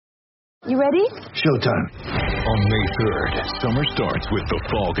You ready? Showtime. On May 3rd, summer starts with The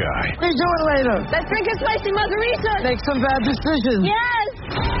Fall Guy. What are you doing later? Let's drink a spicy margarita. Make some bad decisions. Yes!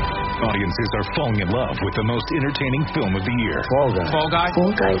 Audiences are falling in love with the most entertaining film of the year. Fall Guy. Fall Guy?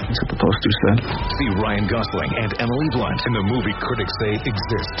 Fall Guy. That's what the poster said. See Ryan Gosling and Emily Blunt in the movie critics say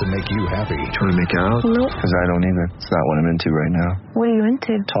exists to make you happy. Trying to make it out? Nope. Because I don't either. It's not what I'm into right now. What are you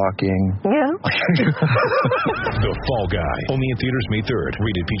into? Talking. Yeah? The Fall Guy. Only in theaters May 3rd.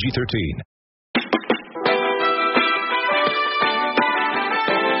 Rated PG-13.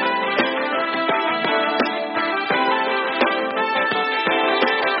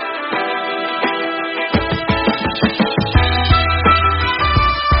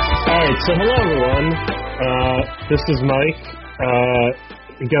 So hello everyone, this is Mike.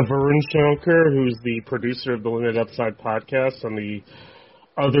 We got Varun Shankar, who's the producer of the Limited Upside podcast. On the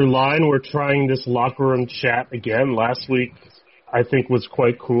other line, we're trying this locker room chat again. Last week, I think, was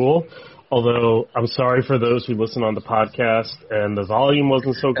quite cool, although I'm sorry for those who listen on the podcast and the volume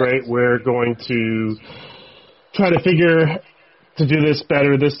wasn't so great. We're going to try to figure to do this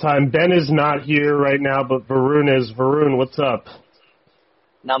better this time. Ben is not here right now, but Varun is. Varun, what's up?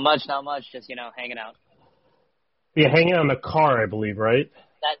 Not much. Just, hanging out. Yeah, hanging out in the car, I believe, right?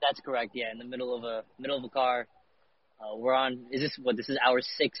 That's correct. Yeah, in the middle of a car. We're on. This is hour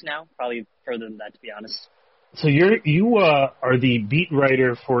 6 now? Probably further than that, to be honest. So you are the beat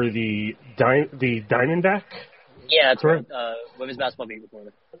writer for the Diamondback? Yeah, that's correct. Right. Women's basketball beat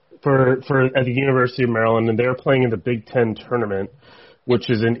reporter. For at the University of Maryland, and they're playing in the Big Ten tournament, which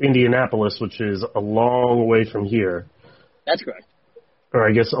is in Indianapolis, which is a long way from That's correct. Or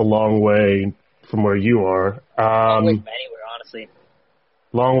I guess a long way from where you are. Long way from anywhere, honestly.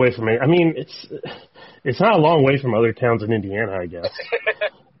 Long way from me. I mean, it's not a long way from other towns in Indiana, I guess.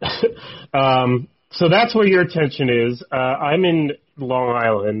 So that's where your attention is. I'm in Long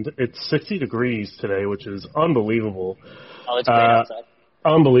Island. It's 60 degrees today, which is unbelievable. Oh, it's great outside.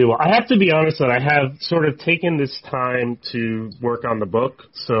 Unbelievable. I have to be honest that I have sort of taken this time to work on the book,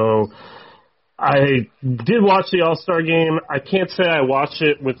 so I did watch the All-Star game. I can't say I watched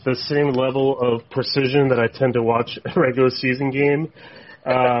it with the same level of precision that I tend to watch a regular season game,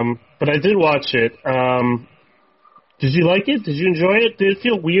 but I did watch it. Did you like it? Did you enjoy it? Did it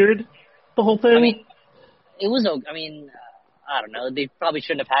feel weird, the whole thing? I mean, it was. I don't know. They probably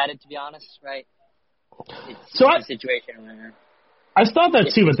shouldn't have had it, to be honest, right? It's a situation where I thought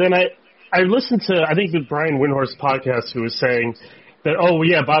that too, but then I listened to, I think, the Brian Windhorst podcast, who was saying that, oh,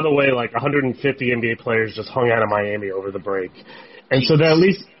 yeah, by the way, like 150 NBA players just hung out of Miami over the break. And so that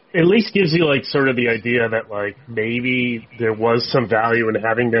at least gives you, like, sort of the idea that, like, maybe there was some value in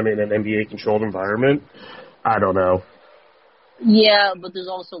having them in an NBA-controlled environment. I don't know. Yeah, but there's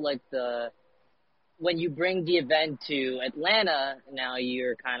also, like, when you bring the event to Atlanta, now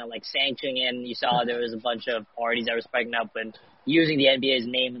you're kind of, like, sanctioning in. You saw there was a bunch of parties that were spiking up and using the NBA's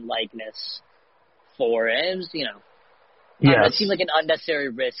name and likeness for it. It was, Yeah, it seemed like an unnecessary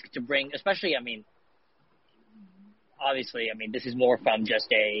risk to bring, especially, obviously, this is more from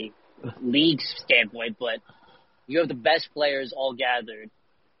just a league standpoint, but you have the best players all gathered.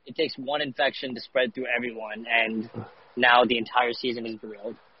 It takes one infection to spread through everyone, and now the entire season is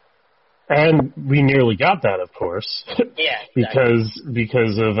derailed. And we nearly got that, of course. Yeah, exactly.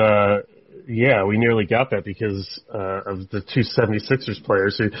 because of we nearly got that because of the two 76ers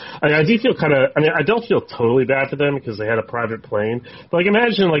players who, I do feel I don't feel totally bad for them because they had a private plane. But, like,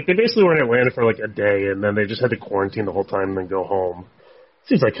 imagine, like, they basically were in Atlanta for, like, a day and then they just had to quarantine the whole time and then go home.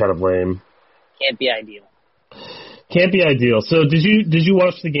 Seems like kind of lame. Can't be ideal. Can't be ideal. So did you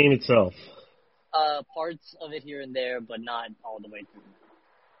watch the game itself? Parts of it here and there, but not all the way through.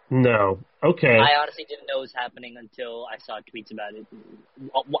 No. Okay. I honestly didn't know it was happening until I saw tweets about it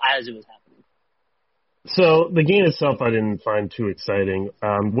as it was happening. So the game itself I didn't find too exciting.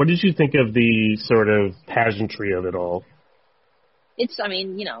 What did you think of the sort of pageantry of it all?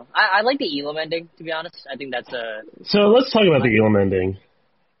 I like the Elam ending, to be honest. I think that's a... So let's talk about the Elam ending.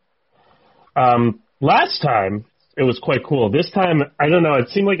 Last time, it was quite cool. This time, I don't know, it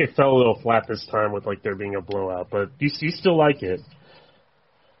seemed like it fell a little flat this time with, like, there being a blowout, but you still like it?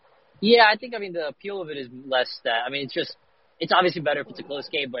 Yeah, I think, the appeal of it is less that, it's obviously better if it's a close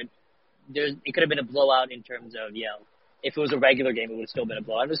game, but it could have been a blowout in terms of, if it was a regular game, it would have still been a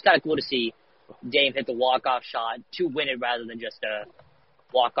blowout. It was kind of cool to see Dame hit the walk-off shot to win it rather than just a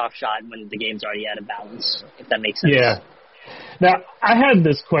walk-off shot when the game's already out of balance, if that makes sense. Yeah. Now, I had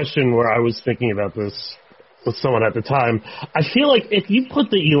this question where I was thinking about this with someone at the time. I feel like if you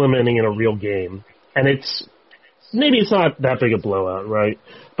put the Elam ending in a real game, and maybe it's not that big a blowout, right?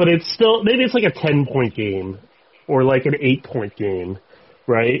 But it's still, maybe it's like a 10-point game or like an 8-point game,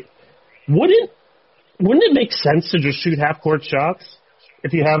 right? wouldn't it make sense to just shoot half-court shots?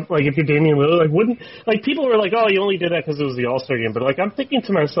 If you're Damian Lillard, people were like, oh, you only did that because it was the All-Star game. But, I'm thinking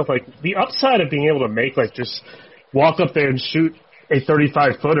to myself, the upside of being able to make, just walk up there and shoot a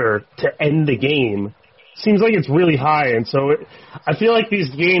 35-footer to end the game seems like it's really high. And so I feel like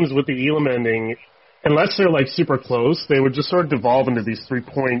these games with the Elam ending, unless they're, super close, they would just sort of devolve into these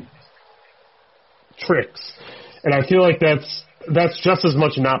three-point tricks. And I feel like that's just as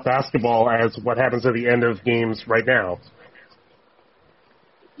much not basketball as what happens at the end of games right now.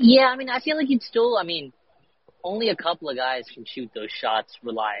 Yeah, I feel like you'd still, only a couple of guys can shoot those shots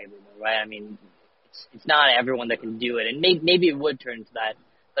reliably, right? It's not everyone that can do it, and maybe it would turn to that.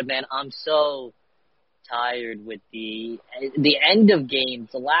 But man, I'm so tired with the end of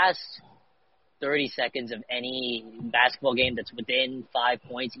games, the last 30 seconds of any basketball game that's within 5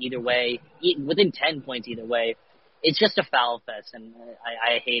 points either way, within 10 points either way. It's just a foul fest, and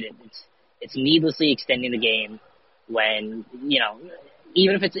I hate it. It's needlessly extending the game when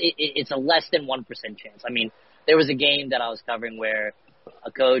even if it's a less than 1% chance. There was a game that I was covering where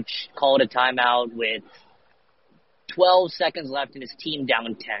a coach called a timeout with 12 seconds left and his team down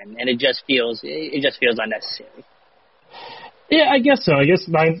 10, and it just feels unnecessary. Yeah, I guess so. I guess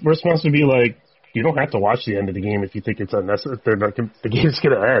my response would be you don't have to watch the end of the game if you think it's unnecessary. The game's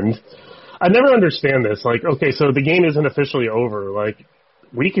going to end. I never understand this. Okay, so the game isn't officially over.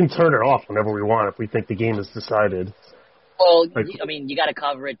 We can turn it off whenever we want if we think the game is decided. Well, you got to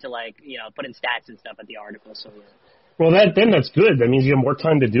cover it to put in stats and stuff at the article. So. Yeah. Well, that's good. That means you have more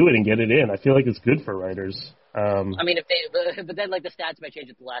time to do it and get it in. I feel like it's good for writers. But then the stats might change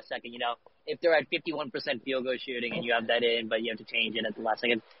at the last second. If they're at 51% field goal shooting and you have that in, but you have to change it at the last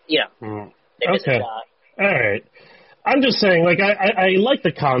second. They miss a shot. All right. I'm just saying, I like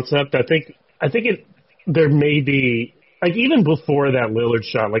the concept. I think there may be, even before that Lillard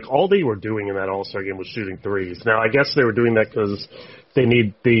shot, all they were doing in that All-Star game was shooting threes. Now, I guess they were doing that because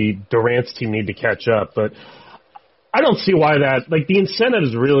the Durant's team need to catch up, but I don't see why that, the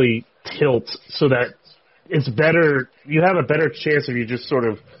incentives really tilt so that it's better, you have a better chance if you just sort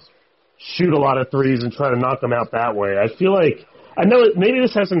of shoot a lot of threes and try to knock them out that way. I feel like, I know maybe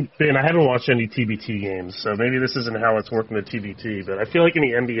this hasn't been, I haven't watched any TBT games, so maybe this isn't how it's working at TBT, but I feel like in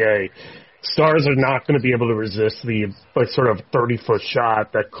the NBA, stars are not going to be able to resist the sort of 30-foot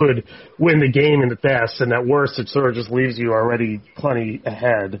shot that could win the game in the best, and at worst, it sort of just leaves you already plenty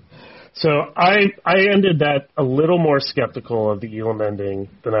ahead. So I ended that a little more skeptical of the Elam ending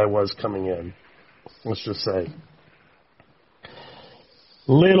than I was coming in. Let's just say.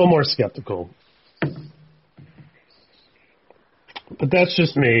 Little more skeptical. But that's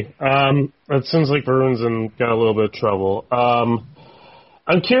just me. It seems like Varun's got a little bit of trouble.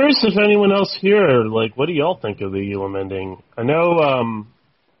 I'm curious if anyone else here, what do y'all think of the Elam ending? I know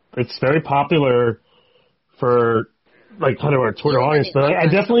it's very popular for, kind of our Twitter audience, but I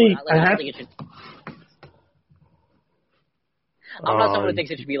definitely... I'm not someone who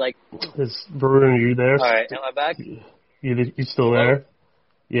thinks it should be Is Varun, are you there? All right, am I back? You still there?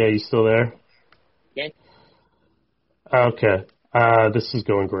 Yeah, you still there? Yeah. Okay. This is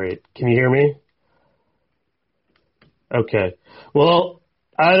going great. Can you hear me? Okay. Well,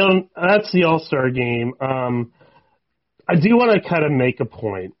 that's the All-Star game. I do want to kind of make a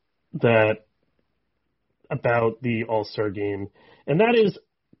point about the All-Star game, and that is,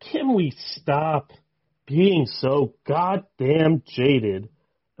 can we stop being so goddamn jaded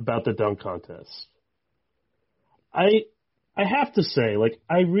about the dunk contest? I have to say,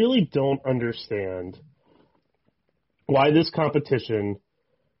 I really don't understand why this competition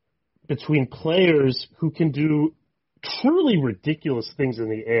between players who can do truly ridiculous things in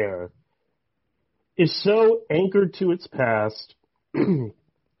the air is so anchored to its past,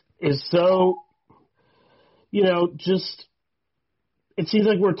 is so, just, it seems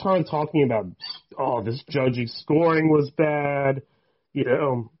like we're talking about, this judging scoring was bad,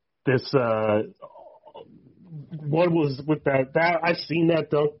 this, what was with that, I've seen that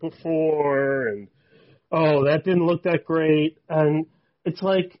dunk before, and, that didn't look that great, and it's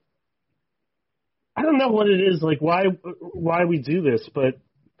I don't know what it is, why we do this, but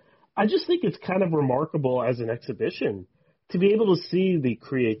I just think it's kind of remarkable as an exhibition to be able to see the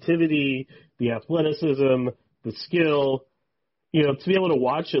creativity, the athleticism, the skill, to be able to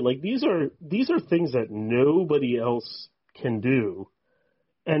watch it. These are things that nobody else can do,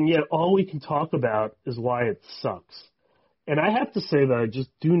 and yet all we can talk about is why it sucks. And I have to say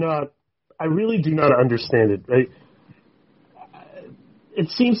that I really do not understand it. Right? It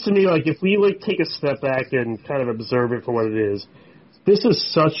seems to me if we take a step back and kind of observe it for what it is, this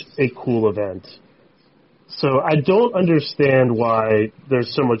is such a cool event. So I don't understand why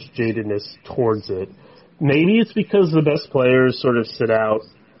there's so much jadedness towards it. Maybe it's because the best players sort of sit out.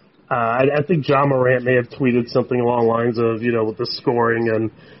 I think John Morant may have tweeted something along the lines of, with the scoring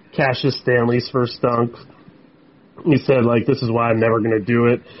and Cassius Stanley's first dunk. He said, this is why I'm never going to do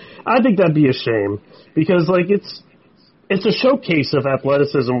it. I think that'd be a shame because, it's a showcase of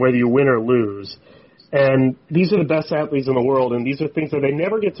athleticism whether you win or lose. And these are the best athletes in the world, and these are things that they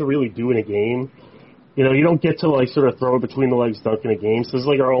never get to really do in a game. You don't get to, sort of throw it between the legs dunk in a game. So this is,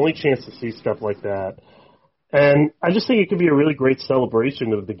 our only chance to see stuff like that. And I just think it could be a really great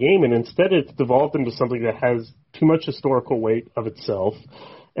celebration of the game, and instead it's developed into something that has too much historical weight of itself,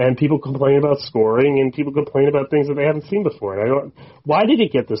 and people complain about scoring, and people complain about things that they haven't seen before. And why did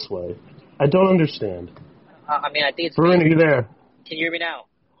it get this way? I don't understand. I think it's... Varun, are you there? Can you hear me now?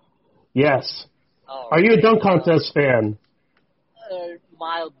 Yes. Oh, are you a dunk contest fan?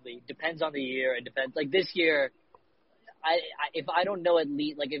 Mildly. Depends on the year. It depends. This year, if I don't know at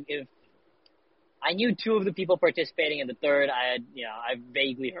least, if I knew two of the people participating in the third, I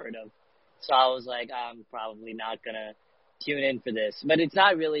vaguely heard of. So I was like, I'm probably not going to tune in for this. But it's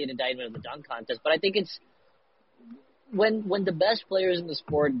not really an indictment of the dunk contest. But I think it's when the best players in the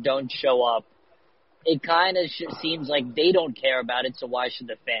sport don't show up, it kind of seems like they don't care about it, so why should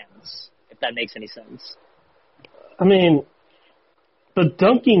the fans, if that makes any sense? I mean, but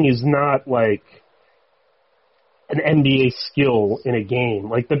dunking is not an NBA skill in a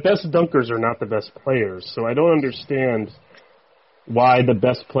game. The best dunkers are not the best players, so I don't understand why the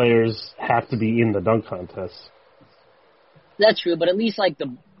best players have to be in the dunk contest. That's true, but at least I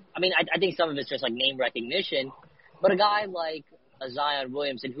think some of it's just name recognition, but a guy like a Zion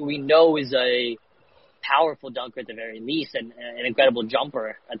Williamson, who we know is a powerful dunker at the very least and an incredible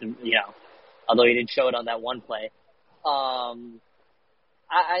jumper at the, although he didn't show it on that one play. I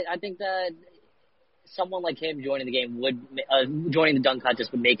think that someone like him joining the game joining the dunk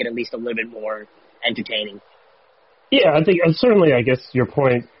contest would make it at least a little bit more entertaining. Yeah, I think certainly, I guess your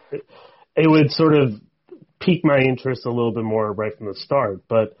point, it would sort of pique my interest a little bit more right from the start.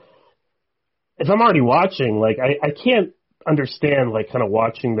 But if I'm already watching, I can't understand kind of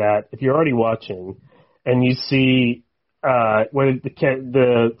watching that. If you're already watching and you see when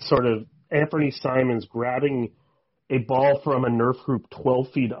the sort of Anthony Simons grabbing a ball from a Nerf group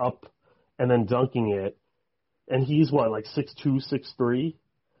 12 feet up and then dunking it, and he's 6'2", 6'3",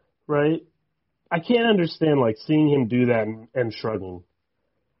 right? I can't understand seeing him do that and shrugging.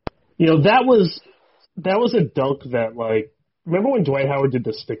 That was a dunk that remember when Dwight Howard did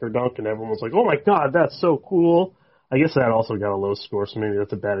the sticker dunk and everyone was like, "Oh my God, that's so cool." I guess that also got a low score, so maybe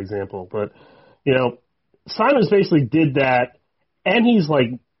that's a bad example. But Simons basically did that, and he's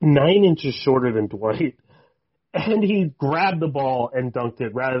 9 inches shorter than Dwight, and he grabbed the ball and dunked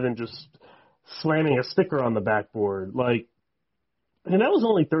it rather than just slamming a sticker on the backboard. And that was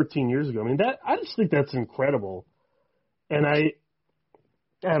only 13 years ago. I just think that's incredible. And I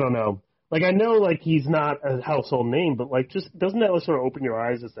don't know. I know he's not a household name, but just doesn't that sort of open your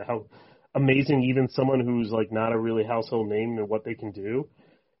eyes as to how amazing even someone who's not a really household name and what they can do?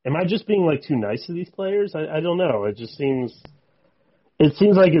 Am I just being too nice to these players? I don't know. It just seems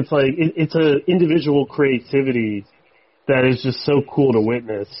like it's a individual creativity that is just so cool to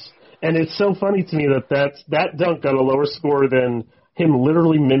witness. And it's so funny to me that dunk got a lower score than him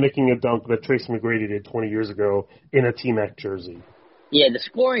literally mimicking a dunk that Tracy McGrady did 20 years ago in a T-Mac jersey. Yeah, the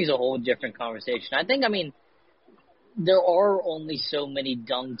scoring is a whole different conversation. I think, there are only so many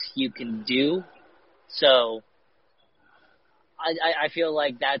dunks you can do. So I feel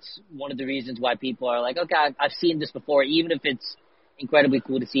like that's one of the reasons why people are like, okay, I've seen this before. Even if it's incredibly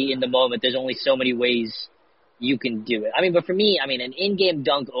cool to see in the moment, there's only so many ways you can do it. But for me, an in-game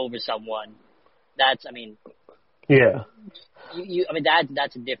dunk over someone, that's, yeah.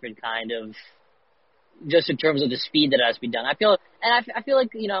 That's a different kind of, just in terms of the speed that it has to be done. I feel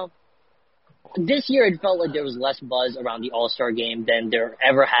like, this year it felt like there was less buzz around the All-Star game than there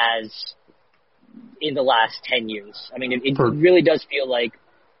ever has in the last 10 years. It really does feel like,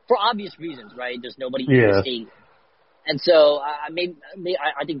 for obvious reasons, right? There's nobody in the stadium. And so I think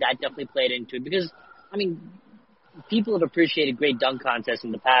that definitely played into it because, people have appreciated great dunk contests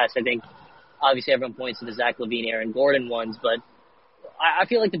in the past. I think, obviously, everyone points to the Zach LaVine, Aaron Gordon ones, but I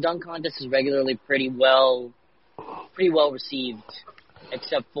feel like the dunk contest is regularly pretty well received,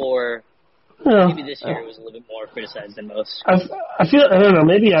 except for maybe this year it was a little bit more criticized than most. I don't know,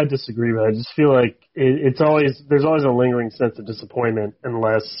 maybe I disagree, but I just feel like there's always a lingering sense of disappointment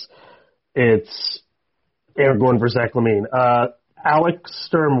unless it's Aaron Gordon for Zach LaVine. Alec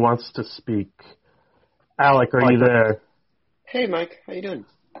Sturm wants to speak. Alec, are you there? Hey, Mike. How you doing?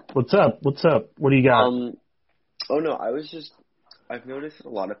 What's up? What do you got? Oh no, I've noticed that a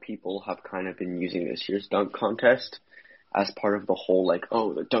lot of people have kind of been using this year's dunk contest as part of the whole, like,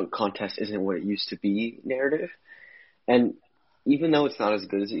 oh, the dunk contest isn't what it used to be narrative. And even though it's not as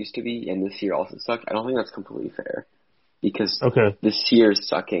good as it used to be, and this year also sucked, I don't think that's completely fair. Because this year's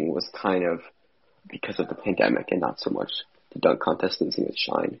sucking was kind of because of the pandemic and not so much the dunk contest losing its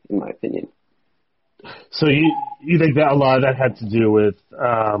shine, in my opinion. So you think that a lot of that had to do with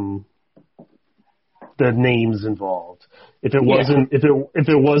the names involved? If there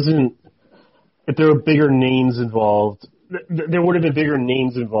were bigger names involved, there would have been bigger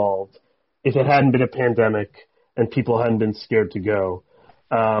names involved if it hadn't been a pandemic and people hadn't been scared to go.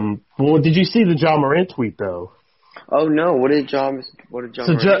 Well, did you see the Ja Morant tweet though? Oh no! What did Ja Morant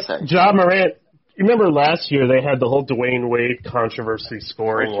say? Ja Morant. You remember last year they had the whole Dwayne Wade controversy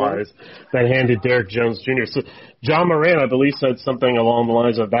scoring-wise that handed Derrick Jones Jr. So Ja Morant, I believe, said something along the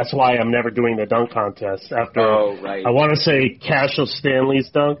lines of, "That's why I'm never doing the dunk contest." After I want to say Cassius Stanley's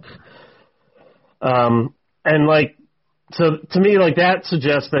dunk, and like, so to me, like that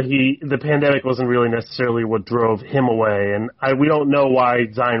suggests that the pandemic wasn't really necessarily what drove him away, and we don't know why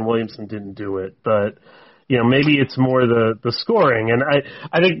Zion Williamson didn't do it, but. You know, maybe it's more the scoring. And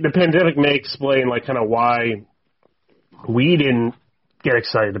I think the pandemic may explain, like, kind of why we didn't get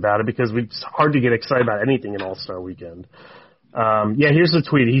excited about it, because it's hard to get excited about anything in All-Star Weekend. Here's the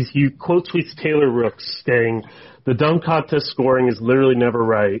tweet. He quote tweets Taylor Rooks saying, "The dunk contest scoring is literally never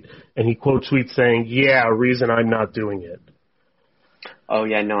right." And he quote tweets saying, "Yeah, reason I'm not doing it." Oh,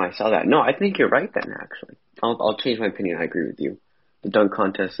 yeah, no, I saw that. No, I think you're right then, actually. I'll change my opinion. I agree with you. The dunk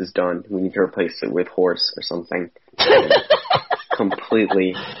contest is done. We need to replace it with horse or something.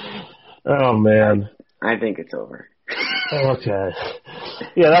 Completely. Oh, man. I think it's over. Okay.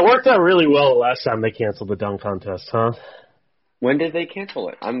 Yeah, that worked out really well the last time they canceled the dunk contest, huh? When did they cancel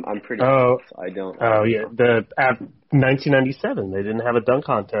it? I'm pretty sure. I don't. Oh, yeah. At 1997, they didn't have a dunk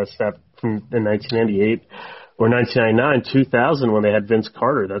contest in 1998 or 1999, 2000 when they had Vince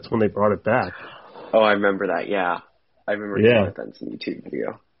Carter. That's when they brought it back. Oh, I remember that. Yeah. I remember seeing that in some YouTube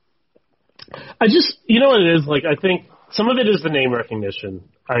video. You know what it is? Like, I think some of it is the name recognition.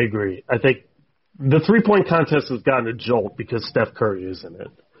 I agree. I think the 3-point contest has gotten a jolt because Steph Curry is in it.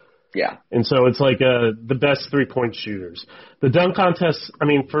 Yeah. And so it's like the best 3-point shooters. The dunk contest, I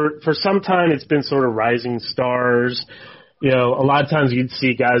mean, for some time it's been sort of rising stars. You know, a lot of times you'd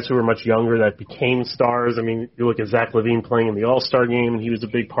see guys who were much younger that became stars. I mean, you look at Zach LaVine playing in the All-Star game, and he was a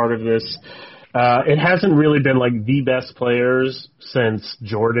big part of this. It hasn't really been like the best players since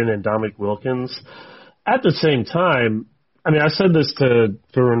Jordan and Dominique Wilkins. At the same time, I mean, I said this to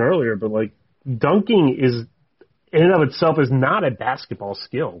Varun earlier, but like dunking is in and of itself is not a basketball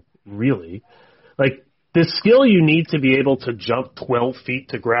skill, really. Like the skill you need to be able to jump 12 feet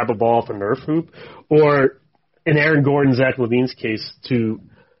to grab a ball off a Nerf hoop, or in Aaron Gordon, Zach LaVine's case, to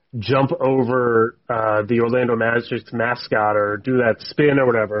jump over the Orlando Magic's mascot or do that spin or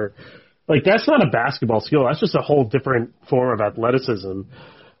whatever. Like, that's not a basketball skill. That's just a whole different form of athleticism.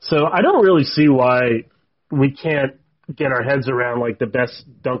 So I don't really see why we can't get our heads around, like, the best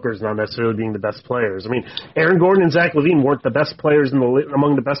dunkers not necessarily being the best players. I mean, Aaron Gordon and Zach LaVine weren't the best players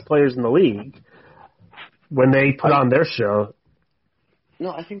among the best players in the league when they put on their show.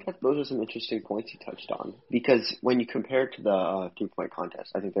 No, I think that those are some interesting points you touched on. Because when you compare it to the 3-point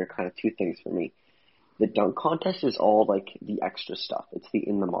contest, I think there are kind of two things for me. The dunk contest is all like the extra stuff. It's the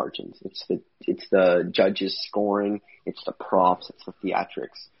in the margins. It's the judges scoring. It's the props. It's the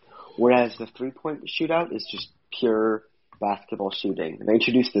theatrics. Whereas the 3-point shootout is just pure basketball shooting. And they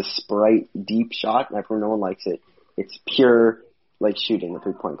introduced this Sprite deep shot, and no one likes it. It's pure like shooting, the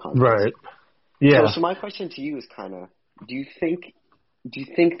 3-point contest. Right. Yeah. So my question to you is kind of: Do you think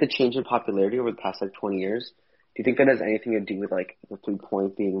the change in popularity over the past like 20 years? Do you think that has anything to do with, like, the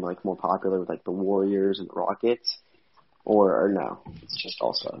 3-point being, like, more popular with, like, the Warriors and the Rockets? Or no? It's just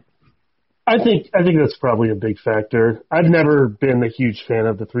also... I think that's probably a big factor. I've never been a huge fan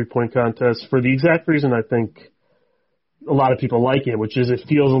of the 3-point contest for the exact reason I think a lot of people like it, which is it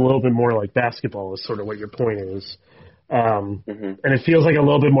feels a little bit more like basketball is sort of what your point is. And it feels like a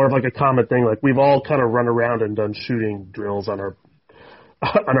little bit more of, like, a common thing. Like, we've all kind of run around and done shooting drills on our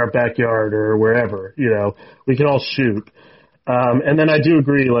backyard or wherever, you know, we can all shoot. And then I do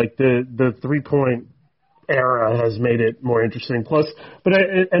agree, like the 3-point era has made it more interesting. Plus,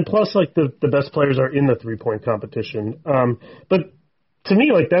 like the best players are in the 3-point competition. But to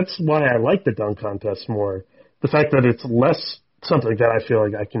me, like that's why I like the dunk contest more. The fact that it's less something that I feel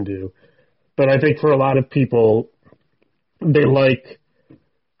like I can do. But I think for a lot of people, they like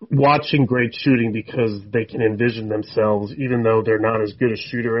watching great shooting because they can envision themselves, even though they're not as good a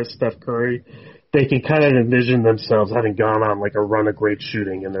shooter as Steph Curry, they can kind of envision themselves having gone on like a run of great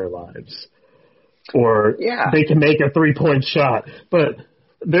shooting in their lives. Or they can make a 3-point shot. But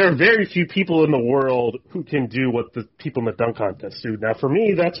there are very few people in the world who can do what the people in the dunk contest do. Now, for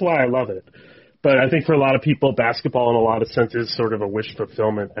me, that's why I love it. But I think for a lot of people, basketball in a lot of sense is sort of a wish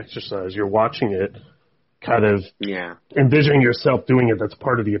fulfillment exercise. You're watching it, kind of envisioning yourself doing it. That's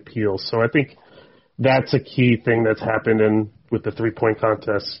part of the appeal. So I think that's a key thing that's happened with the 3-point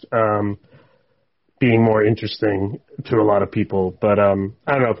contest being more interesting to a lot of people. But I don't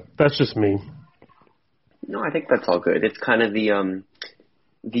know. That's just me. No, I think that's all good. It's kind of the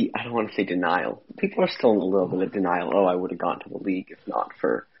I don't want to say denial. People are still in a little bit of denial. Oh, I would have gone to the league if not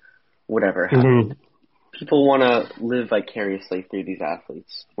for whatever happened. Mm-hmm. People want to live vicariously through these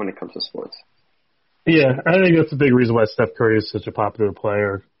athletes when it comes to sports. Yeah, I think that's a big reason why Steph Curry is such a popular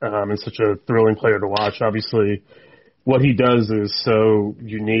player and such a thrilling player to watch. Obviously, what he does is so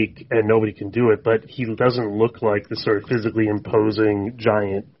unique and nobody can do it, but he doesn't look like the sort of physically imposing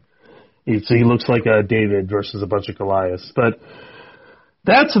giant. So he looks like a David versus a bunch of Goliaths. But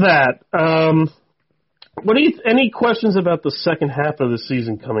that's that. What do you? Any questions about the second half of the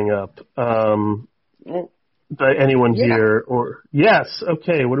season coming up? By anyone here? Or yes?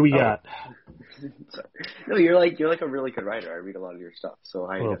 Okay. What do we got? No, you're like a really good writer. I read a lot of your stuff, so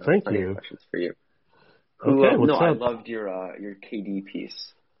I have plenty of questions for you. I loved your KD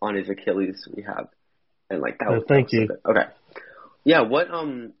piece on his Achilles rehab, and like that. Thank you. Okay. Yeah, what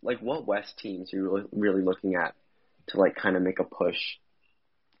West teams are you really looking at to like kind of make a push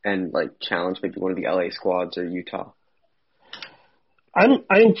and like challenge maybe one of the LA squads or Utah?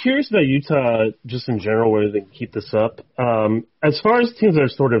 I'm curious about Utah just in general, whether they can keep this up. As far as teams that are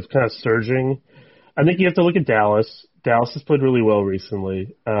sort of kind of surging, I think you have to look at Dallas. Dallas has played really well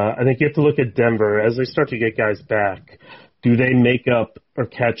recently. I think you have to look at Denver as they start to get guys back. Do they make up or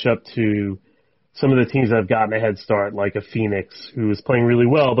catch up to some of the teams that have gotten a head start, like a Phoenix, who is playing really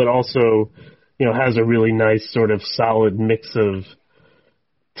well, but also, has a really nice sort of solid mix of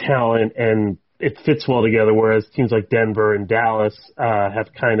talent, and it fits well together, whereas teams like Denver and Dallas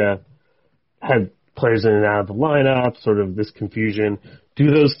have kind of had players in and out of the lineup, sort of this confusion.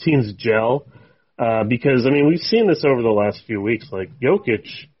 Do those teams gel? Because, we've seen this over the last few weeks. Like, Jokic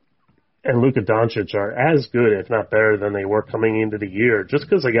and Luka Doncic are as good, if not better, than they were coming into the year. Just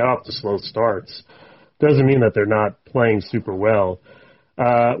because they got off to slow starts doesn't mean that they're not playing super well.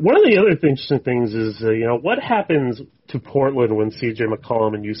 One of the other interesting things is, what happens to Portland when C.J.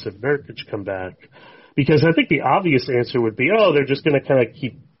 McCollum and Yusuf Nurkic come back? Because I think the obvious answer would be, they're just going to kind of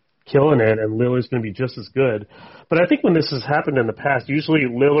keep killing it, and Lillard's going to be just as good. But I think when this has happened in the past, usually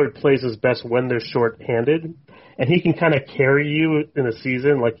Lillard plays his best when they're short-handed, and he can kind of carry you in a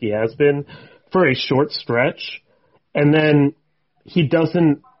season like he has been for a short stretch, and then he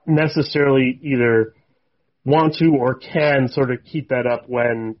doesn't necessarily either want to or can sort of keep that up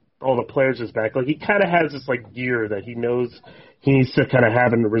when all the players is back. Like, he kind of has this like gear that he knows he needs to kind of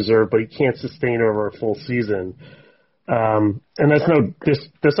have in the reserve, but he can't sustain over a full season. And there's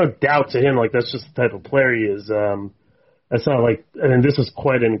no doubt to him. Like, that's just the type of player he is. It's not like, this is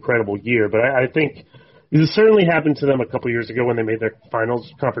quite an incredible year, but I think this certainly happened to them a couple years ago when they made their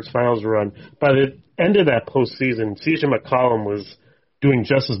conference finals run. By the end of that postseason, C.J. McCollum was doing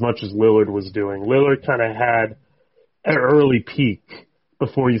just as much as Lillard was doing. Lillard kind of had an early peak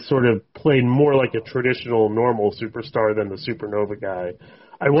before he sort of played more like a traditional, normal superstar than the supernova guy.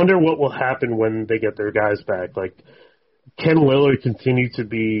 I wonder what will happen when they get their guys back. Like, can Lillard continue to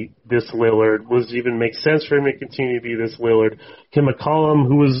be this Lillard? Does it even make sense for him to continue to be this Lillard? Can McCollum,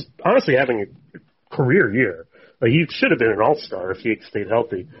 who was honestly having a career year, like he should have been an all-star if he had stayed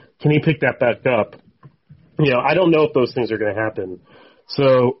healthy, can he pick that back up? I don't know if those things are going to happen.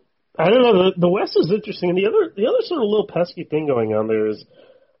 So, I don't know. The West is interesting. And the other sort of little pesky thing going on there is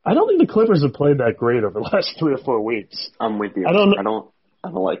I don't think the Clippers have played that great over the last 3 or 4 weeks. I'm with you. I don't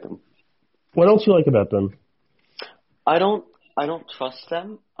like them. What don't you like about them? I don't trust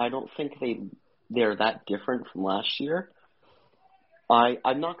them. I don't think they're that different from last year.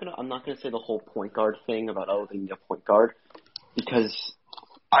 I'm not gonna say the whole point guard thing about they need a point guard, because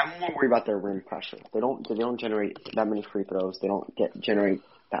I'm more worried about their rim pressure. They don't generate that many free throws. They don't generate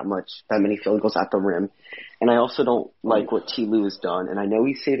that many field goals at the rim. And I also don't like what T. Lue has done. And I know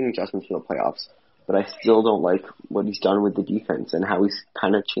he's saving adjustments for the playoffs, but I still don't like what he's done with the defense and how he's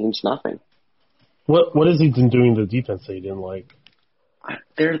kind of changed nothing. What has he been doing to the defense that he didn't like?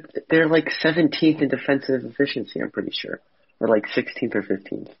 They're like 17th in defensive efficiency, I'm pretty sure. Or like 16th or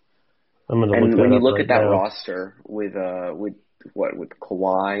 15th. I'm gonna look that up. And when you look right at that now. roster with with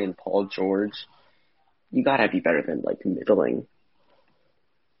Kawhi and Paul George, you gotta be better than like middling.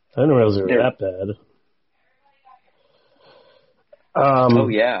 I didn't realize they were that bad. Oh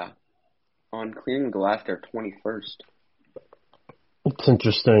yeah, on clearing the glass, they're 21st. It's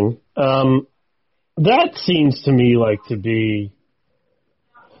interesting. That seems to me like to be.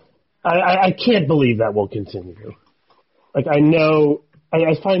 I can't believe that will continue. Like I know,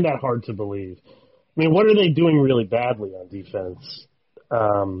 I find that hard to believe. I mean, what are they doing really badly on defense?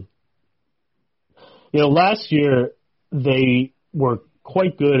 Last year they were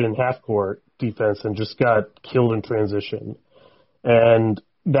quite good in half-court defense and just got killed in transition. And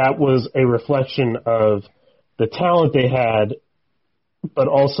that was a reflection of the talent they had, but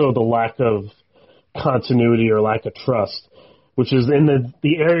also the lack of continuity or lack of trust, which is in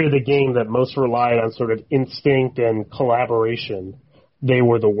the area of the game that most relied on sort of instinct and collaboration. They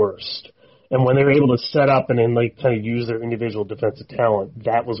were the worst. And when they were able to set up and then like kind of use their individual defensive talent,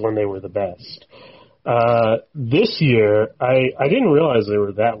 that was when they were the best. This year, I didn't realize they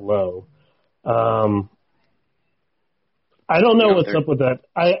were that low. I don't know what's up with that.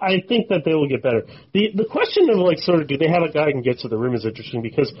 I think that they will get better. The question of like sort of do they have a guy who can get to the rim is interesting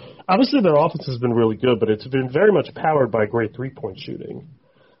because obviously their offense has been really good, but it's been very much powered by great 3-point shooting,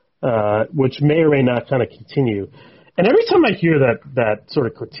 which may or may not kind of continue. And every time I hear that sort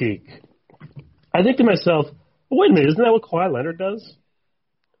of critique, I think to myself, well, wait a minute, isn't that what Kawhi Leonard does?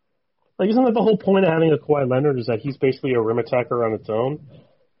 Like, isn't that the whole point of having a Kawhi Leonard is that he's basically a rim attacker on its own?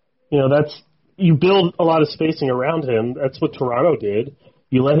 You build a lot of spacing around him. That's what Toronto did.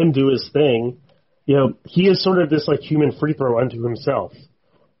 You let him do his thing. He is sort of this like human free throw unto himself.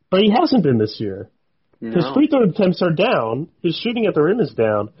 But he hasn't been this year. No. His free throw attempts are down. His shooting at the rim is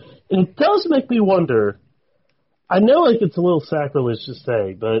down. And it does make me wonder, I know like it's a little sacrilege to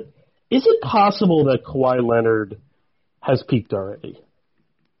say, but is it possible that Kawhi Leonard has peaked already?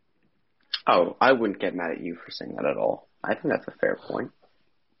 Oh, I wouldn't get mad at you for saying that at all. I think that's a fair point.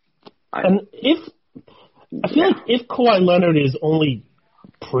 I feel like if Kawhi Leonard is only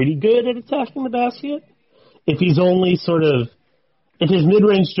pretty good at attacking the basket, if he's only if his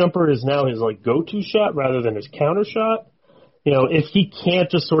mid-range jumper is now his like go-to shot rather than his counter shot, if he can't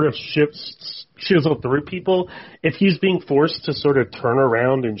just sort of chisel through people, if he's being forced to sort of turn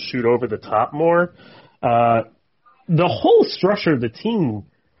around and shoot over the top more, the whole structure of the team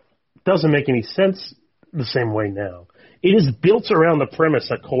doesn't make any sense the same way now. It is built around the premise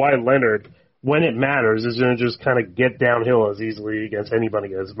that Kawhi Leonard, when it matters, is going to just kind of get downhill as easily against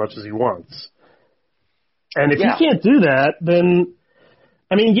anybody as much as he wants. And if he can't do that, then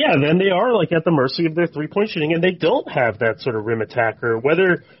they are like at the mercy of their 3-point shooting, and they don't have that sort of rim attacker.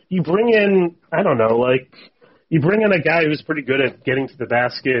 Whether you bring in, you bring in a guy who's pretty good at getting to the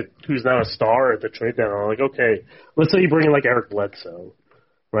basket, who's not a star at the trade deadline. Like, okay, let's say you bring in like Eric Bledsoe,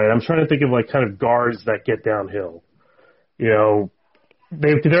 right? I'm trying to think of like kind of guards that get downhill. They're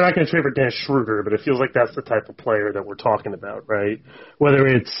not going to trade for Dennis Schroeder, but it feels like that's the type of player that we're talking about, right? Whether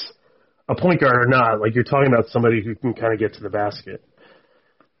it's a point guard or not, like you're talking about somebody who can kind of get to the basket.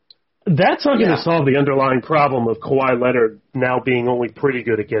 That's not going to solve the underlying problem of Kawhi Leonard now being only pretty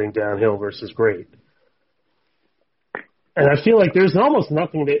good at getting downhill versus great. And I feel like there's almost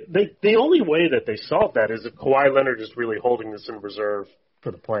nothing the only way that they solve that is if Kawhi Leonard is really holding this in reserve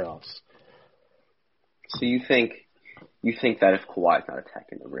for the playoffs. So you think that if Kawhi's not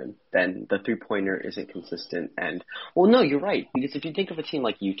attacking the rim, then the 3-pointer isn't consistent. And, well, no, you're right. Because if you think of a team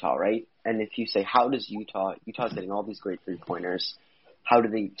like Utah, right, and if you say, how does Utah's getting all these great 3-pointers, how do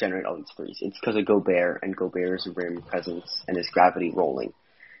they generate all these threes? It's because of Gobert and Gobert's rim presence and his gravity rolling.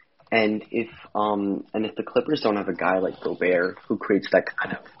 And if the Clippers don't have a guy like Gobert who creates that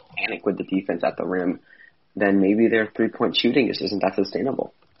kind of panic with the defense at the rim, then maybe their 3-point shooting just isn't that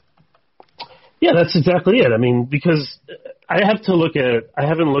sustainable. Yeah, that's exactly it. I mean, because I haven't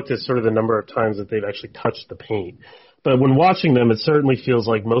looked at sort of the number of times that they've actually touched the paint. But when watching them, it certainly feels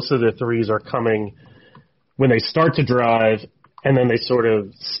like most of their threes are coming when they start to drive and then they sort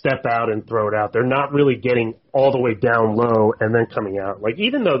of step out and throw it out. They're not really getting all the way down low and then coming out. Like,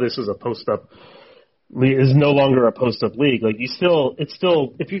 even though this is a post-up is no longer a post-up league, like it's still,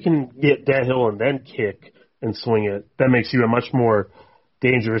 if you can get downhill and then kick and swing it, that makes you a much more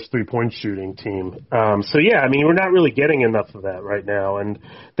dangerous 3-point shooting team. We're not really getting enough of that right now, and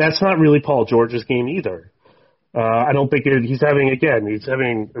that's not really Paul George's game either. I don't think he's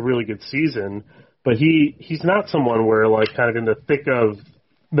having a really good season, but he's not someone where like kind of in the thick of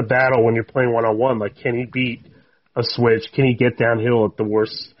the battle when you're playing one-on-one, like can he beat a switch? Can he get downhill at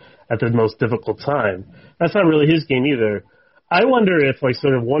the most difficult time? That's not really his game either. I wonder if like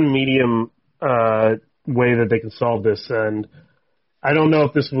sort of one medium way that they can solve this, and I don't know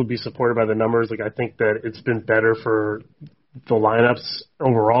if this will be supported by the numbers. Like, I think that it's been better for the lineups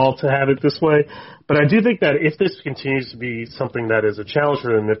overall to have it this way. But I do think that if this continues to be something that is a challenge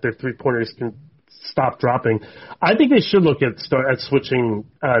for them, if their three-pointers can stop dropping, I think they should look at switching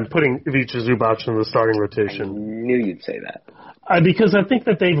and putting Ivica Zubac in the starting rotation. I knew you'd say that. Because I think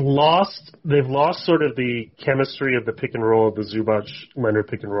that they've lost sort of the chemistry of the pick and roll, of the Zubac-Leonard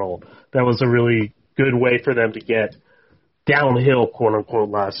pick and roll. That was a really good way for them to get downhill, quote unquote,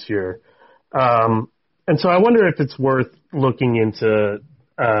 last year. And so I wonder if it's worth looking into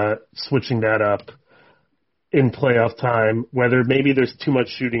switching that up in playoff time, whether maybe there's too much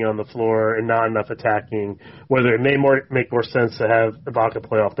shooting on the floor and not enough attacking, whether it may make more sense to have Ibaka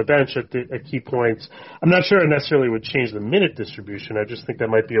play off the bench at key points. I'm not sure it necessarily would change the minute distribution. I just think that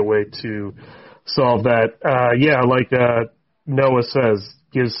might be a way to solve that. Like Noah says,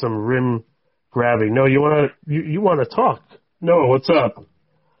 gives some rim gravity. No, you want to talk. Noah, what's up?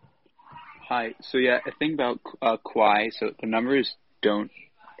 Hi. So, yeah, a thing about Kawhi, so the numbers don't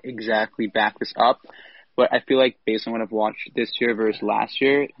exactly back this up, but I feel like based on what I've watched this year versus last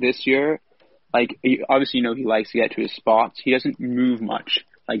year, this year, like, obviously, he likes to get to his spots. He doesn't move much,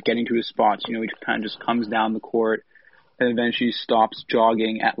 like, getting to his spots. He kind of just comes down the court and eventually stops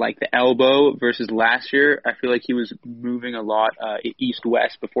jogging at, like, the elbow versus last year. I feel like he was moving a lot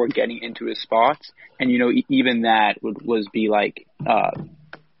east-west before getting into his spots. And, even that was be, like,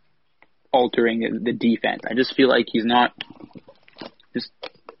 altering the defense. I just feel like he's not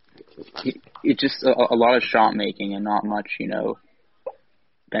it's just a lot of shot making and not much,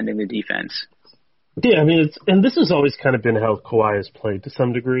 bending the defense. Yeah, I mean, and this has always kind of been how Kawhi has played to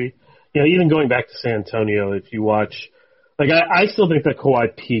some degree. Even going back to San Antonio, if you watch, like, I still think that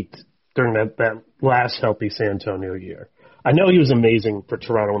Kawhi peaked during that last healthy San Antonio year. I know he was amazing for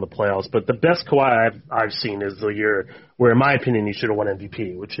Toronto in the playoffs, but the best Kawhi I've seen is the year where, in my opinion, he should have won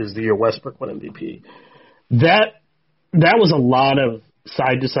MVP, which is the year Westbrook won MVP. That was a lot of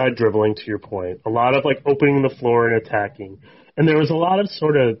side-to-side dribbling, to your point, a lot of, like, opening the floor and attacking, and there was a lot of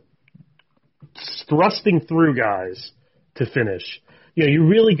sort of thrusting through guys to finish. You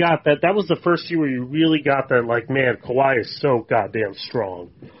really got that. That was the first year where you really got that, like, man, Kawhi is so goddamn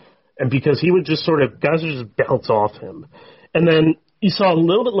strong. And because he would just guys would just bounce off him. And then you saw a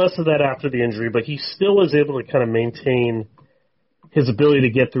little bit less of that after the injury, but he still was able to kind of maintain his ability to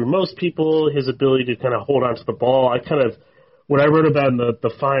get through most people, his ability to kind of hold on to the ball. What I wrote about in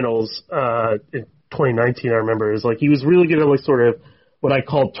the finals in 2019, I remember, is like he was really good at, like, sort of what I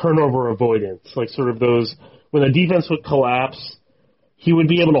call turnover avoidance, like sort of those, when the defense would collapse, he would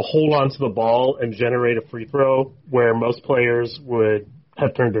be able to hold on to the ball and generate a free throw where most players would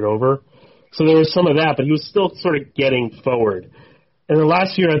have turned it over. So there was some of that, but he was still sort of getting forward. And then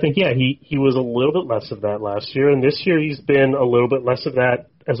last year, I think, he was a little bit less of that last year, and this year he's been a little bit less of that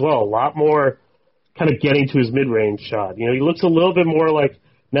as well, a lot more kind of getting to his mid-range shot. He looks a little bit more like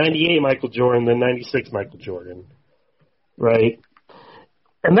 98 Michael Jordan than 96 Michael Jordan, right?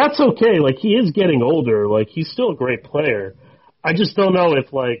 And that's okay. Like, he is getting older. Like, he's still a great player. I just don't know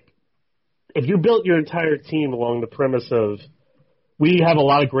if you built your entire team along the premise of, we have a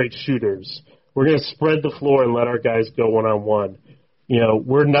lot of great shooters, we're going to spread the floor and let our guys go one-on-one.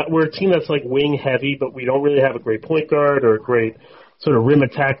 We're a team that's, like, wing heavy, but we don't really have a great point guard or a great sort of rim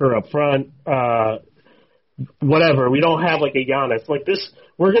attacker up front. Whatever. We don't have, like, a Giannis. Like this,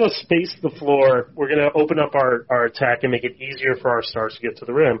 we're going to space the floor. We're going to open up our attack and make it easier for our stars to get to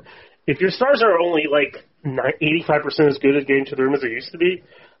the rim. If your stars are only, like, 85% as good at getting to the rim as they used to be,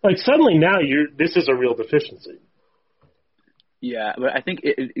 like, suddenly now this is a real deficiency. Yeah, but I think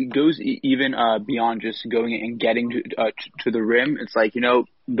it goes even beyond just going and getting to the rim. It's like,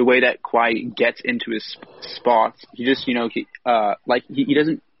 the way that Kawhi gets into his spots, he just, he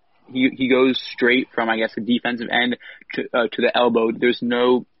doesn't, he goes straight from, I guess, the defensive end to the elbow. There's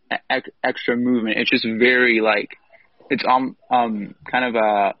no extra movement. It's just very, like, it's kind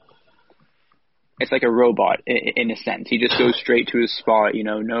of it's like a robot in a sense. He just goes straight to his spot,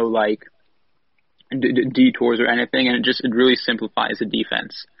 no, like, detours or anything, and it really simplifies the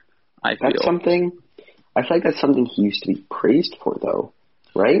defense, I feel. I feel like that's something he used to be praised for, though,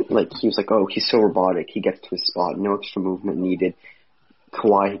 right? Like, he was like, oh, he's so robotic, he gets to his spot, no extra movement needed.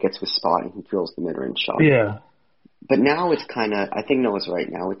 Kawhi, he gets to his spot and he drills the mid-range shot. Yeah. But now it's kind of, I think Noah's right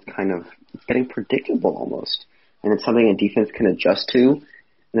now, it's getting predictable almost. And it's something a defense can adjust to,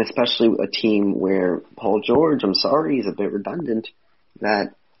 and especially a team where Paul George, I'm sorry, is a bit redundant,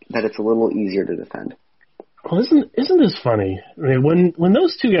 that it's a little easier to defend. Well, isn't this funny? I mean, when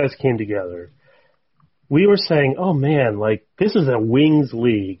those two guys came together, we were saying, oh man, like this is a wings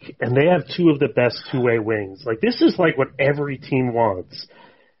league, and they have two of the best two-way wings. Like this is like what every team wants.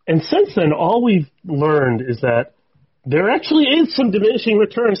 And since then, all we've learned is that there actually is some diminishing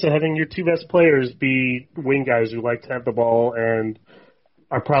returns to having your two best players be wing guys who like to have the ball and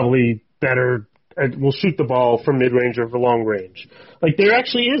are probably better, will shoot the ball from mid-range or long range. Like there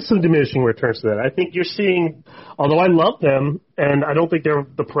actually is some diminishing returns to that. I think you're seeing, although I love them, and I don't think they're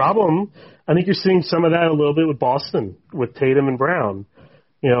the problem, I think you're seeing some of that a little bit with Boston, with Tatum and Brown.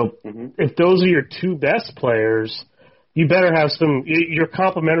 You know, if those are your two best players, you better have your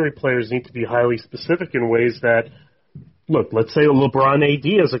complementary players need to be highly specific in ways that, look, let's say LeBron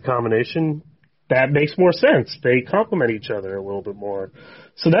AD as a combination, that makes more sense. They complement each other a little bit more.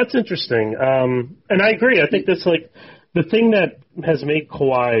 So that's interesting. And I agree. I think that's like the thing that has made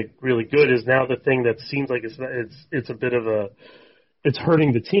Kawhi really good is now the thing that seems like it's a bit of it's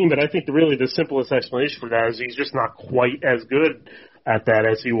hurting the team. But I think really the simplest explanation for that is he's just not quite as good at that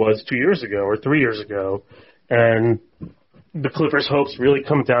as he was 2 years ago or 3 years ago. And the Clippers' hopes really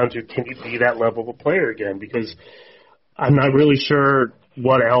come down to, can he be that level of a player again? Because I'm not really sure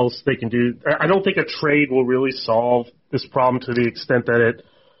what else they can do. I don't think a trade will really solve this problem to the extent that it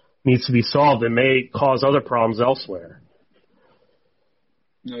needs to be solved. It may cause other problems elsewhere.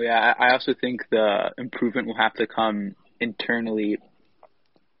 No, yeah, I also think the improvement will have to come internally.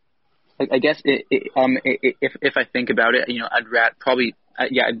 I guess if I think about it, you know,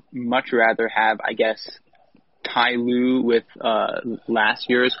 I'd much rather have, I guess, Ty Lue with last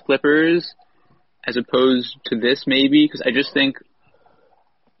year's Clippers as opposed to this, maybe, because I just think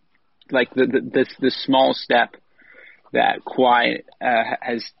like the small step that Kawhi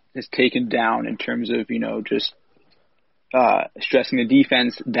has taken down in terms of, you know, just stressing the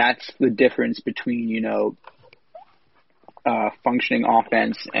defense. That's the difference between, you know, functioning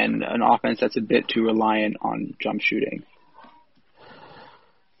offense and an offense that's a bit too reliant on jump shooting.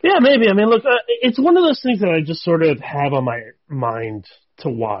 Yeah, maybe. I mean, look, it's one of those things that I just sort of have on my mind to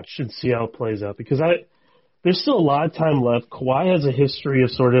watch and see how it plays out because there's still a lot of time left. Kawhi has a history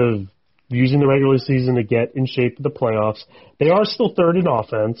of sort of using the regular season to get in shape for the playoffs. They are still third in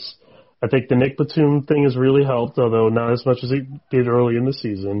offense. I think the Nick Batum thing has really helped, although not as much as it did early in the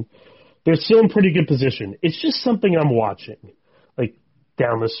season. They're still in pretty good position. It's just something I'm watching, like,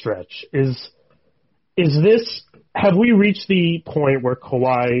 down the stretch. Have we reached the point where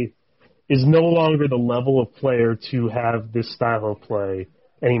Kawhi is no longer the level of player to have this style of play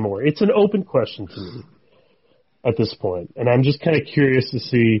anymore? It's an open question to me at this point. And I'm just kind of curious to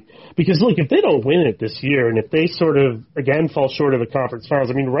see, because look, if they don't win it this year, and if they sort of, again, fall short of the conference finals,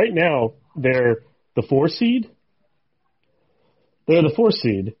 I mean, right now, they're the 4 seed? They're the 4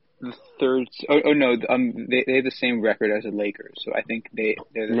 seed. The third, no, they have the same record as the Lakers, so I think they're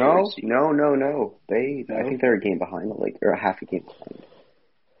the third seed. No. I think they're a game behind the Lakers, or a half a game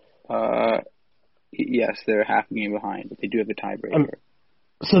behind. Yes, they're a half a game behind, but they do have a tiebreaker.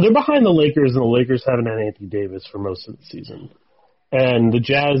 So they're behind the Lakers, and the Lakers haven't had Anthony Davis for most of the season. And the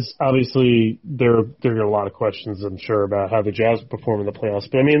Jazz, obviously, there are a lot of questions, I'm sure, about how the Jazz perform in the playoffs.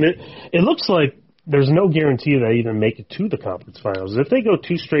 But, I mean, it looks like there's no guarantee they even make it to the conference finals. If they go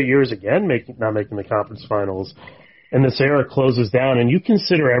 2 straight years again not making the conference finals, and this era closes down, and you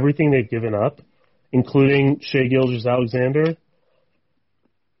consider everything they've given up, including Shai Gilgeous-Alexander,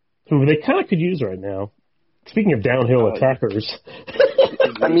 who they kind of could use right now. Speaking of downhill attackers.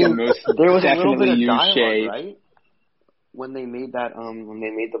 I mean, there was a little bit of dialogue, right? When they made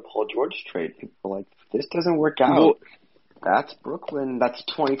the Paul George trade, people were like, this doesn't work out. Well, that's Brooklyn. That's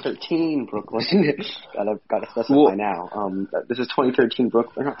 2013 Brooklyn. gotta specify now. This is 2013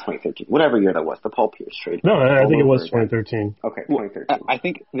 Brooklyn, not 2013, whatever year that was. The Paul Pierce trade. No, I think it was 2013. Okay, 2013. I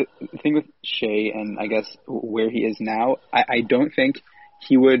think the thing with Shai and I guess where he is now, I don't think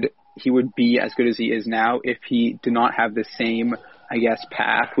he would be as good as he is now if he did not have the same, I guess,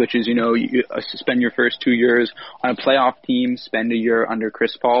 path, which is, you know, you spend your first 2 years on a playoff team, spend a year under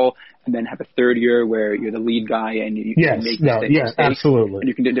Chris Paul, and then have a third year where you're the lead guy and you can make mistakes. Absolutely. And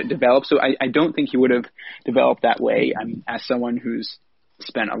you can develop. So I don't think he would have developed that way. As someone who's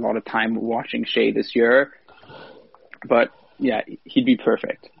spent a lot of time watching Shai this year, but yeah, he'd be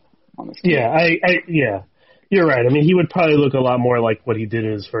perfect, honestly. Yeah, yeah. You're right. I mean, he would probably look a lot more like what he did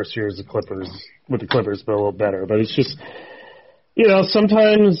in his first year as the Clippers, but a little better. But it's just, you know,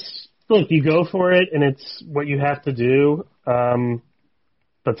 sometimes, look, you go for it, and it's what you have to do.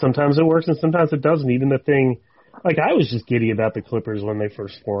 But sometimes it works, and sometimes it doesn't. Even the thing, like, I was just giddy about the Clippers when they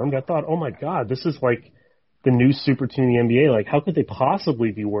first formed. I thought, oh, my God, this is like the new super team in the NBA. Like, how could they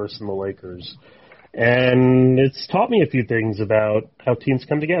possibly be worse than the Lakers? And it's taught me a few things about how teams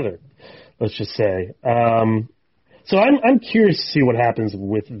come together. let's just say. So I'm curious to see what happens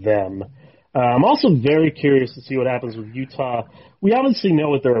with them. I'm also very curious to see what happens with Utah. We obviously know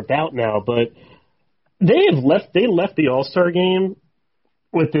what they're about now, but they left the All-Star game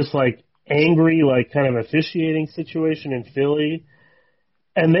with this like angry, like kind of officiating situation in Philly.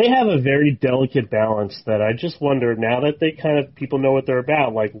 And they have a very delicate balance that I just wonder, now that they kind of, people know what they're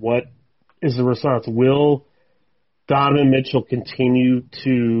about, like what is the response? Will Donovan Mitchell continue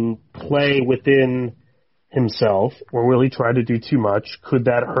to play within himself, or will he try to do too much? Could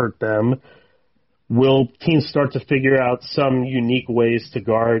that hurt them? Will teams start to figure out some unique ways to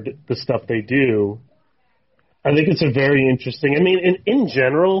guard the stuff they do? I think it's a very interesting, I mean, in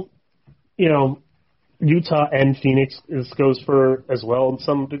general, you know, Utah and Phoenix goes for as well in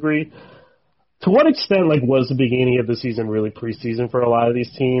some degree. To what extent, like, was the beginning of the season really preseason for a lot of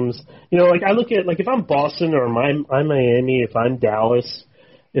these teams? You know, like, I look at, like, if I'm Boston or I'm Miami, if I'm Dallas,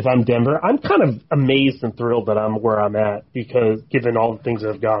 if I'm Denver, I'm kind of amazed and thrilled that I'm where I'm at because given all the things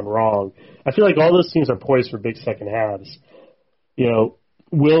that have gone wrong. I feel like all those teams are poised for big second halves. You know,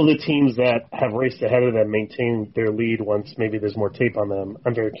 will the teams that have raced ahead of them maintain their lead once maybe there's more tape on them?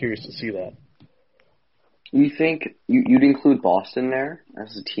 I'm very curious to see that. You think you'd include Boston there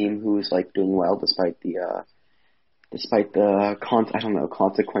as a team who is like doing well despite the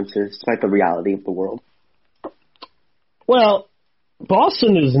consequences, despite the reality of the world? Well,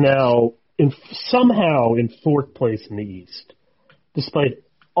 Boston is now somehow in fourth place in the East, despite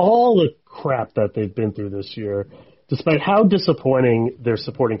all the crap that they've been through this year, despite how disappointing their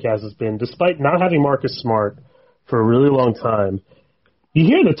supporting cast has been, despite not having Marcus Smart for a really long time. You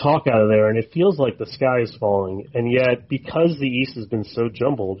hear the talk out of there, and it feels like the sky is falling, and yet because the East has been so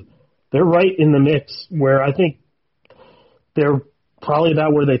jumbled, they're right in the mix where I think they're probably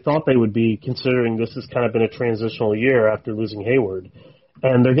about where they thought they would be, considering this has kind of been a transitional year after losing Hayward.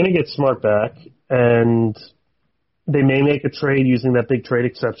 And they're going to get Smart back, and they may make a trade using that big trade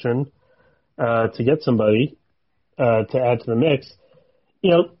exception to get somebody to add to the mix.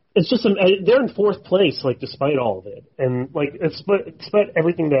 You know, it's just they're in fourth place, like, despite all of it. And, like, despite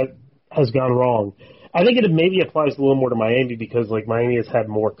everything that has gone wrong. I think it maybe applies a little more to Miami because, like, Miami has had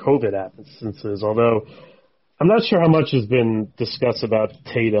more COVID absences, although I'm not sure how much has been discussed about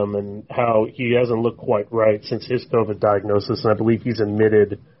Tatum and how he hasn't looked quite right since his COVID diagnosis, and I believe he's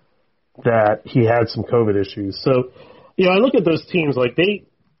admitted that he had some COVID issues. So, you know, I look at those teams, like,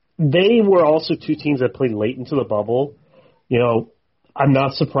 they were also two teams that played late into the bubble. You know, I'm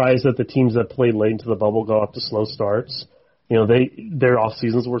not surprised that the teams that played late into the bubble go off to slow starts. You know, their off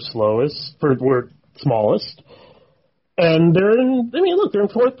seasons were smallest. And they're in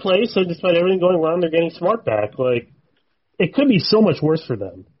fourth place, so despite everything going wrong, they're getting Smart back. Like, it could be so much worse for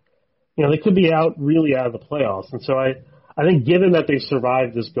them. You know, they could be really out of the playoffs. And so I think given that they've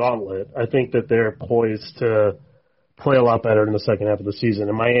survived this gauntlet, I think that they're poised to play a lot better in the second half of the season.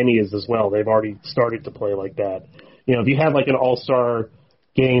 And Miami is as well. They've already started to play like that. You know, if you had like an all-star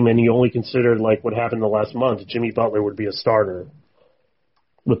game and you only considered like what happened the last month, Jimmy Butler would be a starter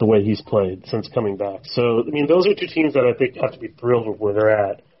with the way he's played since coming back. So, I mean, those are two teams that I think have to be thrilled with where they're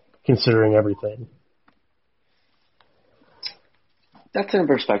at, considering everything. That's a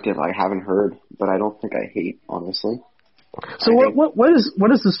perspective I haven't heard, but I don't think I hate, honestly. So what is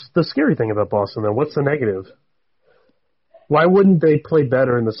the scary thing about Boston, then? What's the negative? Why wouldn't they play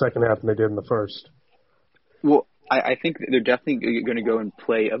better in the second half than they did in the first? Well, I think that they're definitely going to go and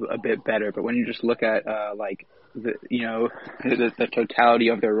play a bit better, but when you just look at the totality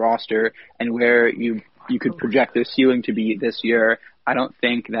of their roster and where you could project their ceiling to be this year, I don't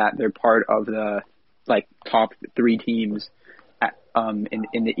think that they're part of the like top three teams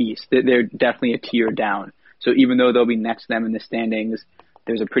in the East. They're definitely a tier down. So even though they'll be next to them in the standings,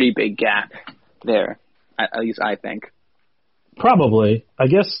 there's a pretty big gap there. At least I think. Probably. I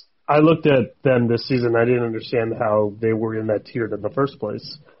guess I looked at them this season. I didn't understand how they were in that tier in the first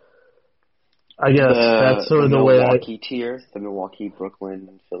place. I guess that's sort of the way the Milwaukee, Brooklyn,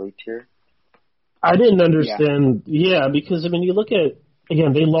 and Philly tier. I didn't understand. Yeah, because, I mean, you look at,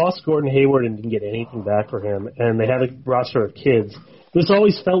 again, they lost Gordon Hayward and didn't get anything back for him, and they had a roster of kids. This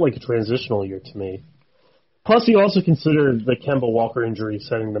always felt like a transitional year to me. Plus, you also consider the Kemba Walker injury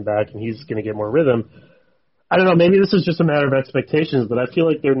setting them back, and he's going to get more rhythm. I don't know, maybe this is just a matter of expectations, but I feel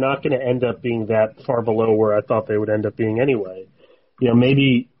like they're not going to end up being that far below where I thought they would end up being anyway. You know,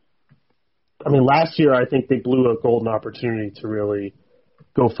 maybe, I mean, last year I think they blew a golden opportunity to really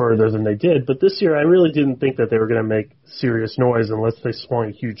go further than they did, but this year I really didn't think that they were going to make serious noise unless they swung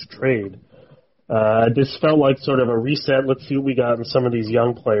a huge trade. This felt like sort of a reset. Let's see what we got in some of these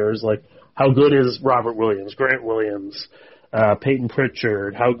young players, like how good is Robert Williams, Grant Williams, Peyton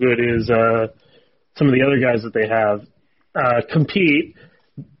Pritchard? How good is some of the other guys that they have? Compete,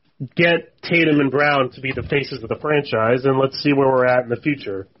 get Tatum and Brown to be the faces of the franchise, and let's see where we're at in the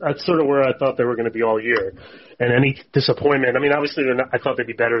future. That's sort of where I thought they were going to be all year. And any disappointment, I mean, obviously I thought they'd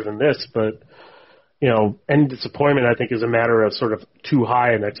be better than this, but, any disappointment I think is a matter of sort of too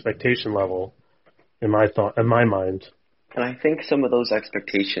high an expectation level in my mind. And I think some of those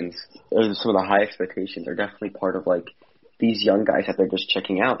expectations, or some of the high expectations, are definitely part of, like, these young guys that they're just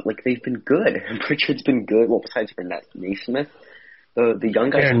checking out. Like, they've been good. Pritchard's been good. Well, besides for Naismith. The young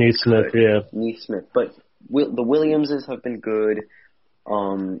guys. Yeah, Naismith, yeah. Naismith. But the Williamses have been good.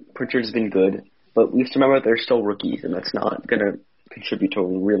 Pritchard's been good. But we have to remember they're still rookies, and that's not going to contribute to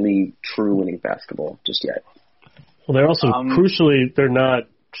a really true winning basketball just yet. Well, they're also, crucially, they're not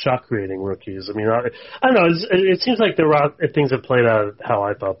shot-creating rookies. I mean, I don't know. It seems like things have played out how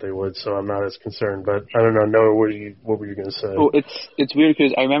I thought they would, so I'm not as concerned. But I don't know. Noah, what were you going to say? Well, it's weird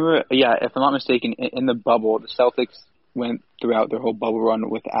because I remember, if I'm not mistaken, in the bubble, the Celtics went throughout their whole bubble run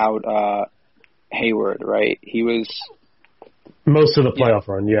without Hayward, right? He was most of the playoff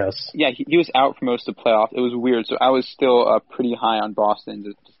run, yes. Yeah, he was out for most of the playoff. It was weird. So I was still pretty high on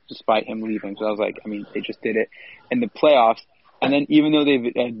Boston despite him leaving. So I was like, I mean, they just did it in the playoffs. And then even though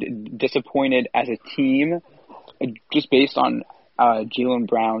they've disappointed as a team, just based on Jaylen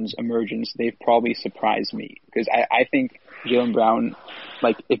Brown's emergence, they've probably surprised me. Because I think Jaylen Brown,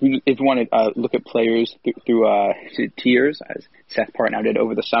 like, if you want to look at players through tiers, as Seth Partnow did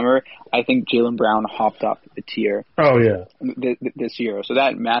over the summer, I think Jaylen Brown hopped up the tier. Oh, yeah. This year. So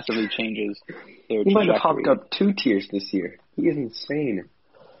that massively changes their trajectory. He might have hopped up 2 tiers this year. He is insane.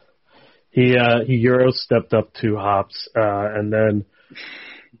 He Euro stepped up 2 hops, and then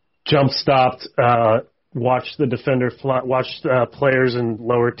jump stopped, watched the defender watched players in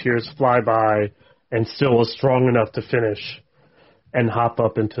lower tiers fly by, and still was strong enough to finish and hop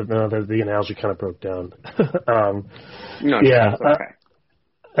up into the analogy kind of broke down. Yeah.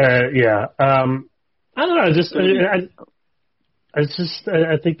 I don't know.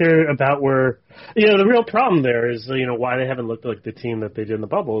 I think they're about where, the real problem there is, why they haven't looked like the team that they did in the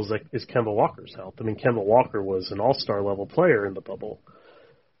bubble is Kemba Walker's health. I mean, Kemba Walker was an all-star level player in the bubble,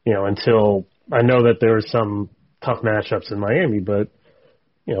 until I know that there were some tough matchups in Miami, but,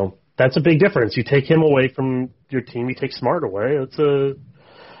 that's a big difference. You take him away from your team, you take Smart away.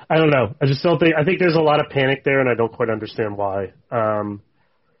 I don't know. I just don't think, I think there's a lot of panic there and I don't quite understand why.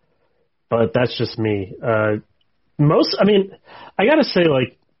 But that's just me. I gotta say,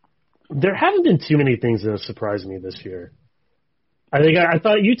 like, there haven't been too many things that have surprised me this year. I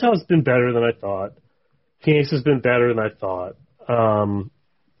thought Utah's been better than I thought. Phoenix has been better than I thought.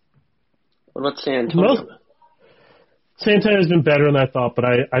 What about San Antonio? San Antonio's been better than I thought, but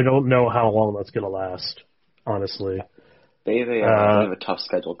I don't know how long that's going to last, honestly. They have a tough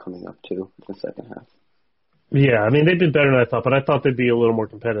schedule coming up, too, in the second half. Yeah, I mean, they've been better than I thought, but I thought they'd be a little more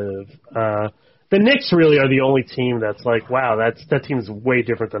competitive. The Knicks really are the only team that's like, wow, that team's way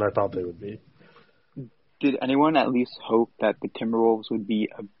different than I thought they would be. Did anyone at least hope that the Timberwolves would be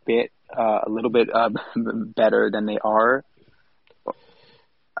a little bit better than they are?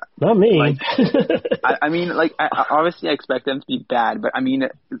 Not me. Obviously I expect them to be bad, but I mean,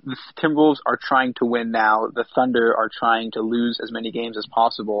 the Timberwolves are trying to win now. The Thunder are trying to lose as many games as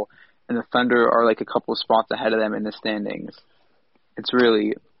possible, and the Thunder are like a couple of spots ahead of them in the standings. It's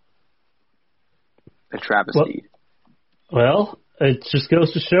really a travesty. Well, it just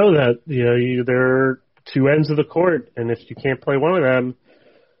goes to show that there are 2 ends of the court, and if you can't play one of them,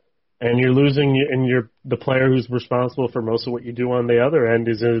 and you're losing, and you're the player who's responsible for most of what you do on the other end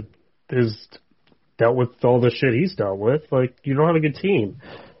is dealt with all the shit he's dealt with, like, you don't have a good team.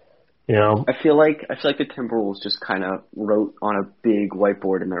 I feel like the Timberwolves just kind of wrote on a big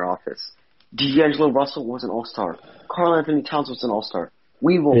whiteboard in their office. D'Angelo Russell was an all-star. Karl Anthony Towns was an all-star.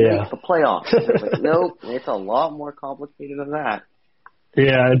 We will make the playoffs. Like, nope, it's a lot more complicated than that.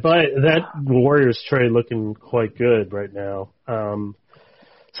 Yeah, but that Warriors trade looking quite good right now.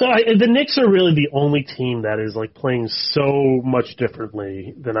 So the Knicks are really the only team that is like playing so much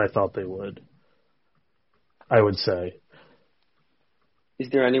differently than I thought they would, I would say. Is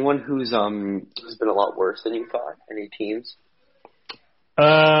there anyone who's been a lot worse than you thought? Any teams?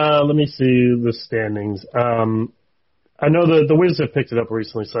 Let me see the standings. I know the Wizards have picked it up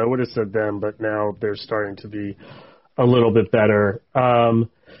recently, so I would have said them, but now they're starting to be a little bit better.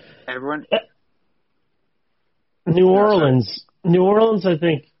 Everyone? New Orleans, I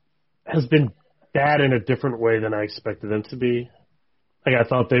think, has been bad in a different way than I expected them to be. Like, I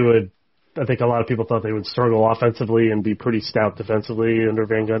thought they would I think a lot of people thought they would struggle offensively and be pretty stout defensively under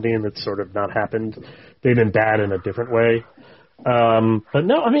Van Gundy, and that's sort of not happened. They've been bad in a different way. But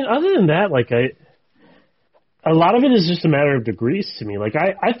no, I mean, other than that, like a lot of it is just a matter of degrees to me. Like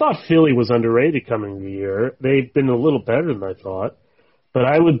I thought Philly was underrated coming into the year. They've been a little better than I thought, but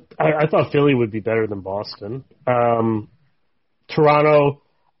I thought Philly would be better than Boston. Toronto,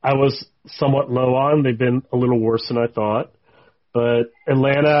 I was somewhat low on. They've been a little worse than I thought. But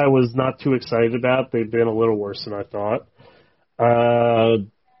Atlanta, I was not too excited about. They've been a little worse than I thought.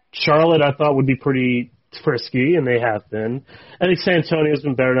 Charlotte, I thought would be pretty frisky, and they have been. I think San Antonio's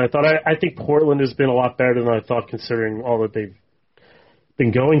been better than I thought. I think Portland has been a lot better than I thought, considering all that they've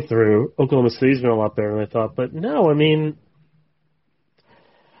been going through. Oklahoma City's been a lot better than I thought. But no, I mean,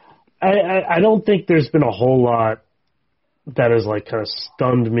 I don't think there's been a whole lot that has like kind of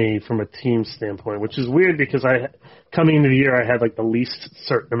stunned me from a team standpoint, which is weird because coming into the year I had like the least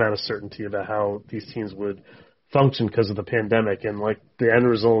certain amount of certainty about how these teams would function because of the pandemic, and like the end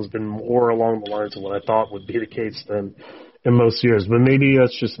result has been more along the lines of what I thought would be the case than in most years. But maybe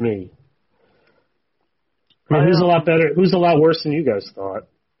that's just me. I mean, who's a lot better? Who's a lot worse than you guys thought?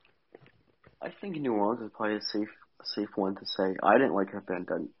 I think New Orleans is probably a safe one to say. I didn't like her Van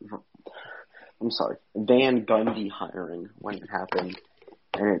Gundy hiring when it happened,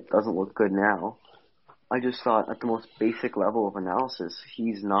 and it doesn't look good now. I just thought at the most basic level of analysis,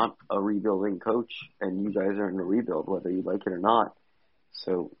 he's not a rebuilding coach, and you guys are in a rebuild, whether you like it or not.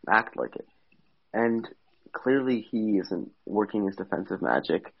 So act like it. And clearly he isn't working his defensive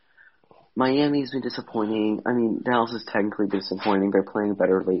magic. Miami's been disappointing. I mean, Dallas is technically disappointing. They're playing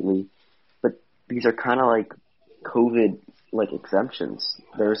better lately. But these are kind of like COVID exemptions.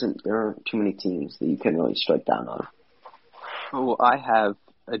 There aren't too many teams that you can really strike down on. Well, I have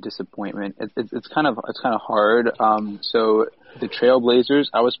a disappointment. It's kind of hard. So the Trailblazers,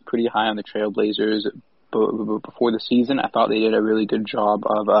 I was pretty high on the Trailblazers before the season. I thought they did a really good job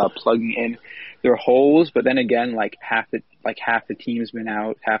of plugging in their holes, but then again, half the team's been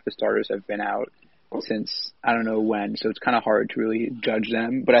out, half the starters have been out since I don't know when. So it's kind of hard to really judge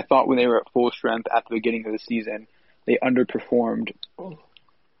them. But I thought when they were at full strength at the beginning of the season, they underperformed from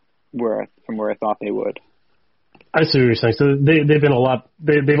where I thought they would. I see what you're saying. So they've been a lot.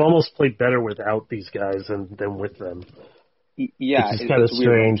 They've almost played better without these guys than with them. Yeah, it's kind of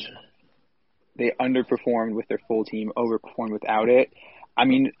strange. They underperformed with their full team, overperformed without it. I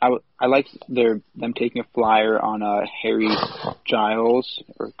mean, I like them taking a flyer on Harry Giles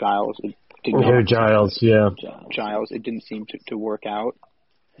or Giles. Harry Giles, yeah. Giles. It didn't seem to work out.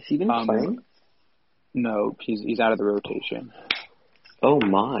 Has he been playing? No, he's out of the rotation. Oh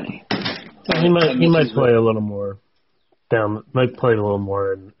my. He might play a little more might play a little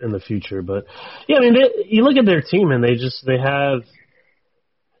more in the future, but yeah, I mean, you look at their team and they have.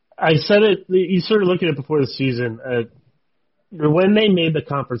 I said it. You sort of look at it before the season. When they made the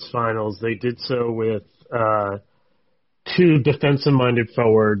conference finals, they did so with two defensive-minded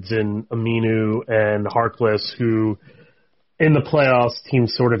forwards in Aminu and Harkless, who in the playoffs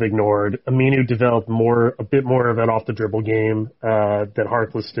teams sort of ignored. Aminu developed a bit more of an off-the-dribble game than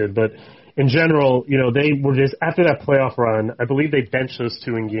Harkless did, but in general, they were just, after that playoff run, I believe they benched those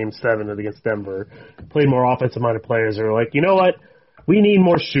two in Game 7 against Denver, played more offensive-minded players. They were like, you know what? We need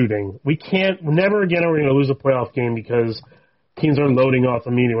more shooting. Never again are we going to lose a playoff game because teams are loading off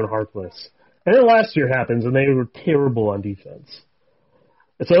Aminu and Harkless. And then last year happens, and they were terrible on defense.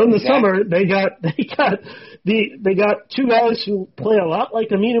 And so in the summer, they got two guys who play a lot like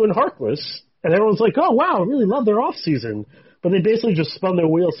Aminu and Harkless, and everyone's like, oh, wow, I really love their offseason. But they basically just spun their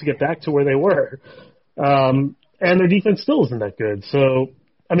wheels to get back to where they were. And their defense still isn't that good. So,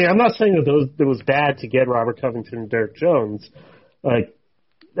 I mean, I'm not saying that it was bad to get Robert Covington and Derek Jones. And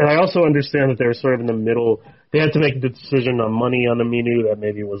I also understand that they were sort of in the middle. They had to make the decision on money on Aminu that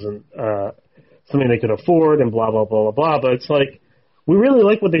maybe wasn't something they could afford and blah, blah, blah, blah, blah. But it's like, we really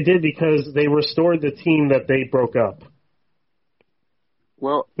like what they did because they restored the team that they broke up.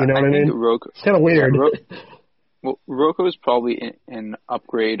 Well, you know what I mean? It's kind of weird. Well, Rocco is probably an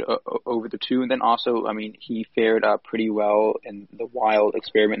upgrade over the two. And then also, I mean, he fared pretty well in the wild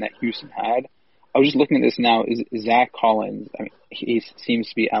experiment that Houston had. I was just looking at this now. Is Zach Collins, I mean, he seems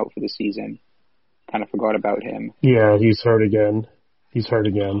to be out for the season. Kind of forgot about him. Yeah, he's hurt again.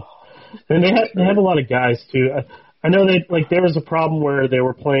 And they have a lot of guys, too. I know there was a problem where they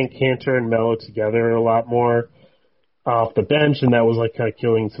were playing Cantor and Melo together a lot more off the bench, and that was kind of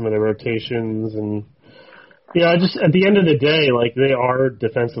killing some of their rotations. And just at the end of the day, they are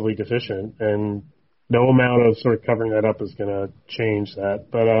defensively deficient, and no amount of sort of covering that up is going to change that.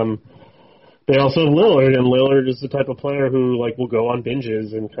 But they also have Lillard, and Lillard is the type of player who like will go on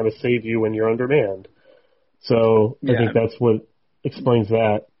binges and kind of save you when you're undermanned. So I think that's what explains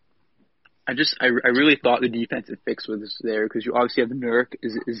that. I really thought the defensive fix was there because you obviously have Nurk,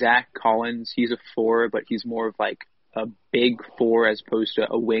 Zach Collins. He's a 4, but he's more of like a big 4 as opposed to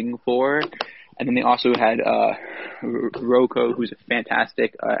a wing 4. And then they also had Rocco, who's a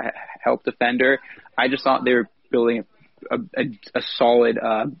fantastic help defender. I just thought they were building a solid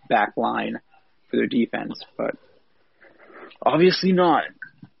back line for their defense, but obviously not.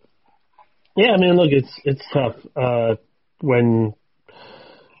 Yeah, I mean, look, it's tough when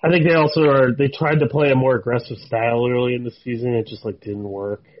I think they tried to play a more aggressive style early in the season. It just didn't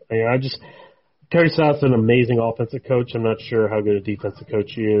work. I mean, Terry Stotts an amazing offensive coach. I'm not sure how good a defensive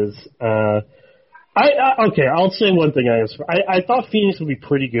coach he is. I'll say one thing. I thought Phoenix would be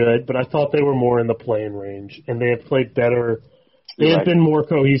pretty good, but I thought they were more in the play-in range, and they have played better. They have been more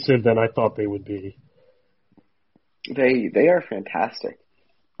cohesive than I thought they would be. They are fantastic.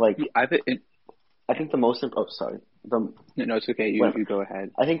 I think the most no, it's okay. You go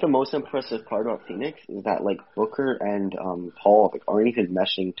ahead. I think the most impressive part about Phoenix is that Booker and Paul aren't even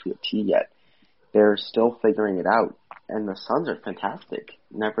meshing to a T yet. They're still figuring it out, and the Suns are fantastic.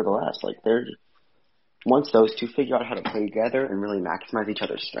 Nevertheless, they're once those two figure out how to play together and really maximize each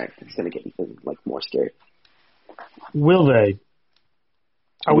other's strength, it's going to get even more scary. Will they?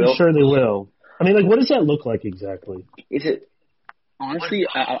 Are we sure they will? I mean, what does that look like exactly? Is it? Honestly,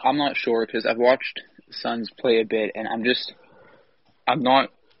 I'm not sure because I've watched Suns play a bit, and I'm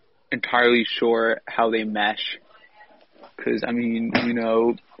not entirely sure how they mesh. Because I mean,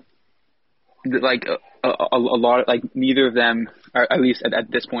 a lot neither of them, or at least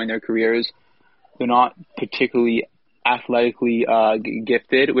at this point in their careers, they're not particularly athletically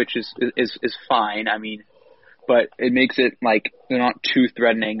gifted, which is fine. I mean, but it makes it they're not too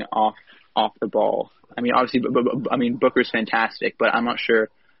threatening off the ball. I mean, obviously, Booker's fantastic, but I'm not sure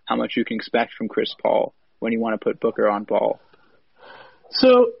how much you can expect from Chris Paul when you want to put Booker on ball.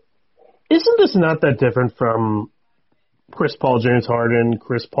 So, isn't this not that different from Chris Paul, James Harden,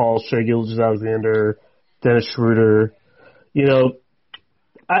 Chris Paul, Shai Gilgeous-Alexander, Dennis Schroeder?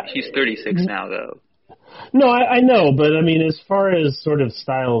 He's 36 now, though. No, I know, but I mean, as far as sort of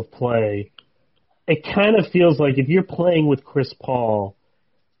style of play, it kind of feels like if you're playing with Chris Paul,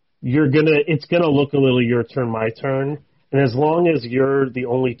 it's gonna look a little your turn, my turn, and as long as you're the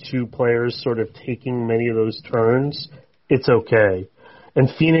only two players sort of taking many of those turns, it's okay. And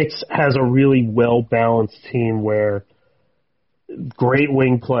Phoenix has a really well-balanced team where great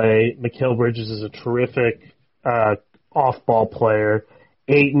wing play. Mikal Bridges is a terrific off-ball player.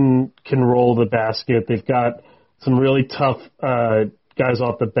 Ayton can roll the basket. They've got some really tough guys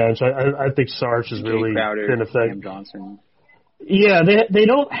off the bench. I think Sarge has really been effective. Cam Johnson. Yeah, they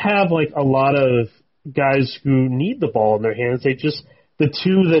don't have a lot of guys who need the ball in their hands. The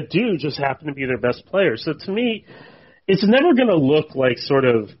two that do just happen to be their best players. So to me, it's never going to look like sort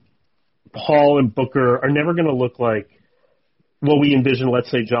of Paul and Booker are never going to look like what we envision,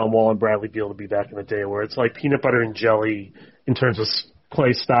 let's say, John Wall and Bradley Beal to be back in the day, where it's like peanut butter and jelly in terms of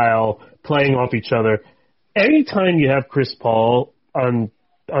play style, playing off each other. Anytime you have Chris Paul on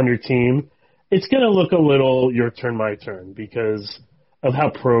your team, it's going to look a little your turn, my turn because of how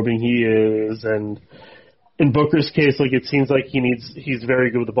probing he is. And in Booker's case, it seems like he's very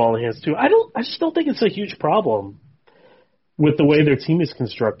good with the ball in hands too. I just don't think it's a huge problem with the way their team is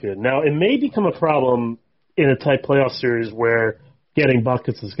constructed. Now, it may become a problem in a tight playoff series where getting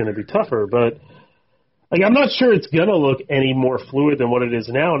buckets is going to be tougher, but I'm not sure it's going to look any more fluid than what it is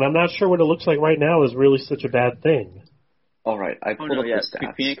now, and I'm not sure what it looks like right now is really such a bad thing. All right, I pulled up the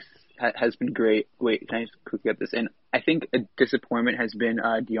stats. Phoenix has been great. Wait, can I just quickly get this in? I think a disappointment has been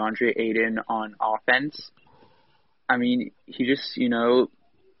DeAndre Ayton on offense. I mean, he just,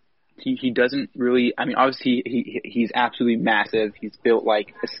 he doesn't really. I mean, obviously he's absolutely massive. He's built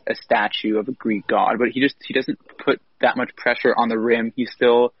like a statue of a Greek god, but he doesn't put that much pressure on the rim. He's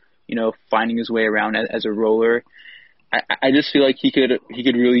still, finding his way around as a roller. I just feel like he could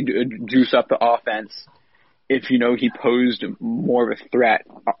really juice up the offense if he posed more of a threat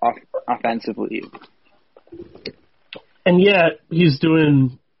offensively. And yet he's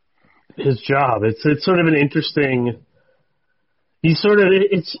doing his job. It's sort of an interesting.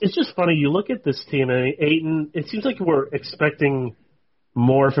 It's just funny. You look at this team, and Ayton. It seems like we're expecting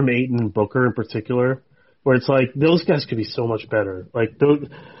more from Ayton and Booker in particular, where it's like those guys could be so much better.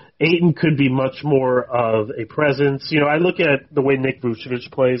 Ayton could be much more of a presence. I look at the way Nick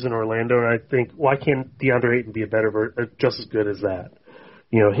Vucevic plays in Orlando, and I think, why can't DeAndre Ayton be just as good as that?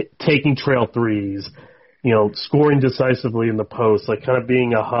 Taking trail threes, scoring decisively in the post, kind of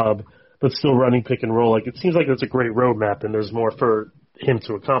being a hub. but still running pick and roll. Like, it seems like that's a great roadmap, and there's more for him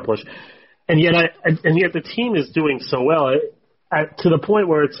to accomplish. And yet the team is doing so well to the point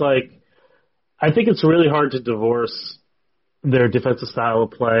where it's like, I think it's really hard to divorce their defensive style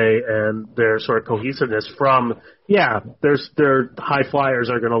of play and their sort of cohesiveness from, their high flyers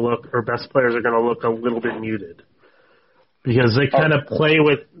are going to look, or best players are going to look a little bit muted. Because they kind of play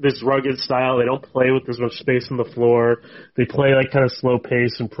with this rugged style. They don't play with as much space on the floor. They play like kind of slow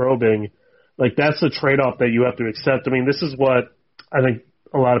pace and probing. Like, that's the trade-off that you have to accept. I mean, this is what I think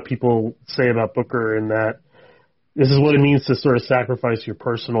a lot of people say about Booker, in that this is what it means to sort of sacrifice your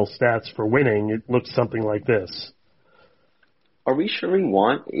personal stats for winning. It looks something like this. Are we sure we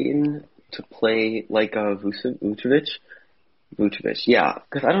want Aiden to play like a Vucevic? Vucevic, yeah.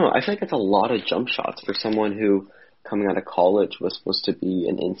 Because I don't know. I feel like it's a lot of jump shots for someone who, coming out of college, was supposed to be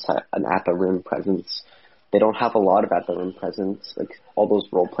an at the rim presence. They don't have a lot of at the rim presence. Like, all those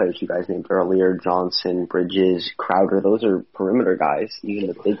role players you guys named earlier, Johnson, Bridges, Crowder, those are perimeter guys. Even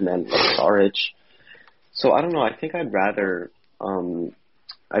the big men like Saric. So I don't know. I think I'd rather Aiden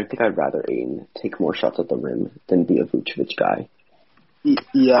take more shots at the rim than be a Vucevic guy.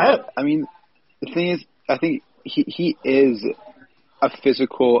 Yeah, I mean, the thing is, I think he is a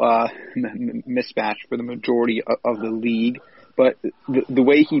physical mismatch for the majority of the league, but the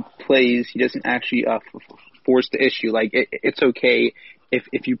way he plays, he doesn't actually force the issue. Like, it's okay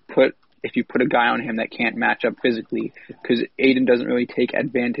if you put a guy on him that can't match up physically, because Aiden doesn't really take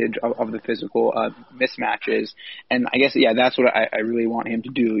advantage of the physical mismatches. And I guess, that's what I really want him to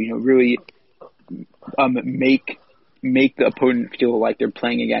do. You know, really make the opponent feel like they're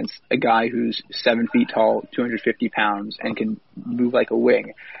playing against a guy who's 7 feet tall, 250 pounds, and can move like a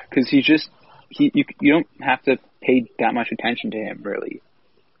wing. Because you don't have to pay that much attention to him, really.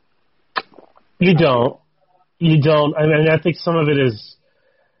 You don't. I mean, I think some of it is,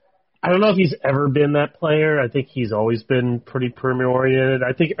 I don't know if he's ever been that player. I think he's always been pretty perimeter-oriented.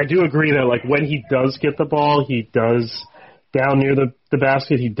 I do agree that, like, when he does get the ball, he does, down near the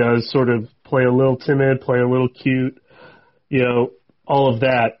basket, he does sort of play a little timid, play a little cute, you know, all of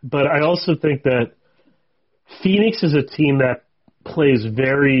that. But I also think that Phoenix is a team that plays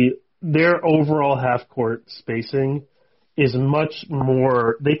their overall half-court spacing is much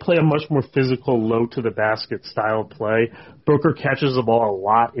more, they play a much more physical, low-to-the-basket style of play. Booker catches the ball a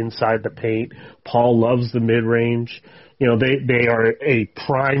lot inside the paint. Paul loves the mid-range. You know, they are a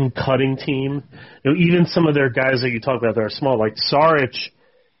prime cutting team. You know, even some of their guys that you talk about that are small, like Saric,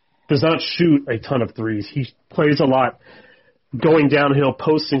 does not shoot a ton of threes. He plays a lot going downhill,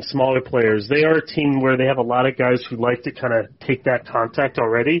 posting smaller players. They are a team where they have a lot of guys who like to kind of take that contact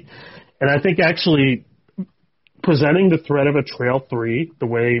already. And I think actually presenting the threat of a trail three the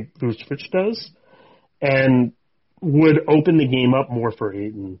way Vucevic does and would open the game up more for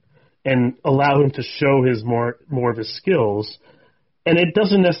Ayton and allow him to show his more of his skills. And it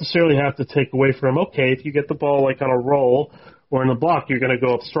doesn't necessarily have to take away from him, okay, if you get the ball like on a roll or in the block, you're going to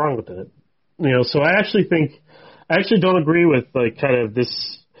go up strong with it. You know, so I actually don't agree with like kind of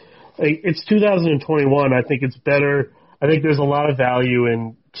this, like, it's 2021. I think it's better. I think there's a lot of value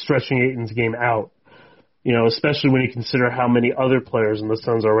in stretching Ayton's game out. You know, especially when you consider how many other players in the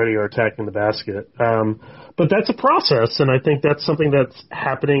Suns already are attacking the basket. But that's a process, and I think that's something that's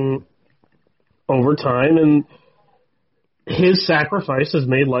happening over time, and his sacrifice has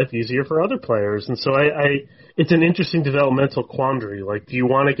made life easier for other players. And so it's an interesting developmental quandary. Like, do you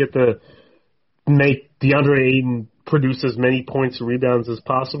want to make DeAndre Ayton produce as many points and rebounds as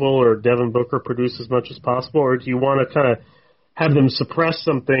possible, or Devin Booker produce as much as possible, or do you want to kind of have them suppress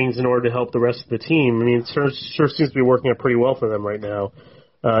some things in order to help the rest of the team? I mean, it sure seems to be working out pretty well for them right now.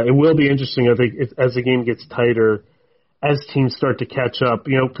 It will be interesting, I think, as the game gets tighter, as teams start to catch up,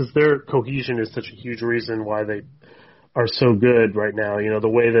 you know, because their cohesion is such a huge reason why they are so good right now. You know, the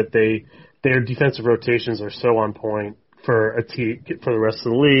way that their defensive rotations are so on point for the rest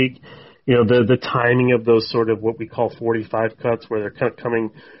of the league. You know, the timing of those sort of what we call 45 cuts, where they're kind of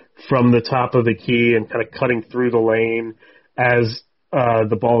coming from the top of the key and kind of cutting through the lane as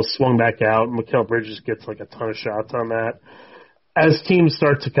the ball is swung back out. Mikal Bridges gets like a ton of shots on that. As teams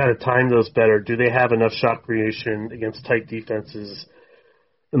start to kind of time those better, do they have enough shot creation against tight defenses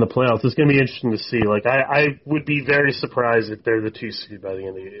in the playoffs? It's going to be interesting to see. Like, I would be very surprised if they're the 2 seed by the end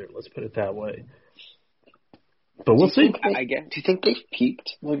of the year. Let's put it that way. But we'll see. Do you think they've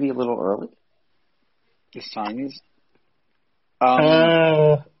peaked maybe a little early? The Suns?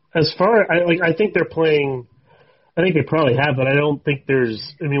 I think they're playing. I think they probably have, but I don't think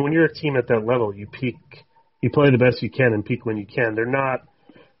there's. I mean, when you're a team at that level, you peak. You play the best you can and peak when you can. They're not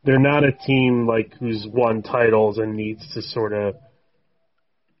a team like who's won titles and needs to sort of.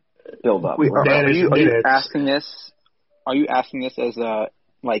 build up. Wait, are you minutes. asking this? Are you asking this as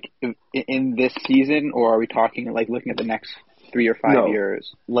in this season, or are we talking like looking at the next 3 or 5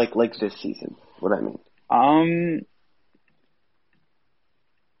 years? Like this season. What I mean.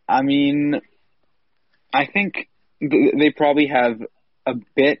 I mean, I think they probably have a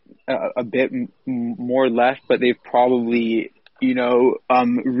bit more left, but they've probably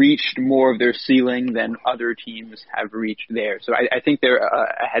reached more of their ceiling than other teams have reached theirs. So I think they're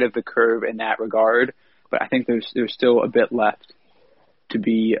ahead of the curve in that regard, but I think there's still a bit left to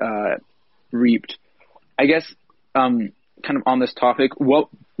be reaped. I guess kind of on this topic, what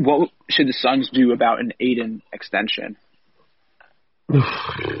should the Suns do about an Ayton extension?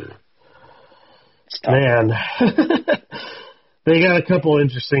 Man, they got a couple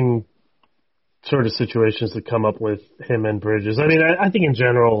interesting sort of situations to come up with him and Bridges. I mean, I think in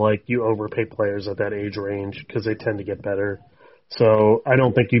general, like, you overpay players at that age range because they tend to get better. So I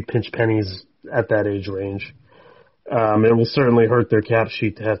don't think you pinch pennies at that age range. It will certainly hurt their cap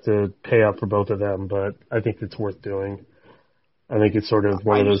sheet to have to pay up for both of them, but I think it's worth doing. I think it's sort of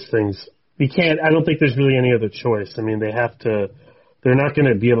one of those things. I don't think there's really any other choice. I mean, they're not going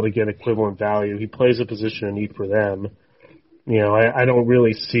to be able to get equivalent value. He plays a position of need for them. I don't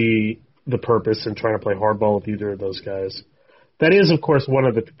really see the purpose in trying to play hardball with either of those guys. That is, of course, one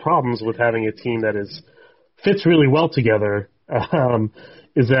of the problems with having a team that fits really well together,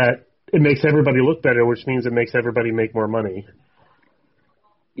 is that it makes everybody look better, which means it makes everybody make more money.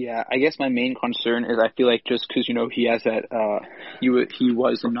 Yeah, I guess my main concern is I feel like just because, he has that, he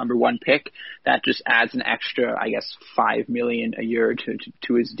was the number one pick, that just adds an extra, I guess, $5 million a year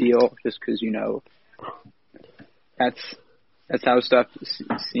to his deal, just because, that's how stuff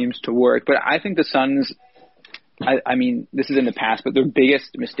seems to work. But I think the Suns, I mean, this is in the past, but their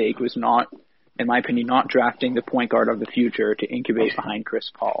biggest mistake was not, in my opinion, not drafting the point guard of the future to incubate behind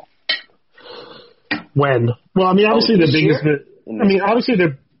Chris Paul. When? Well, I mean, obviously their biggest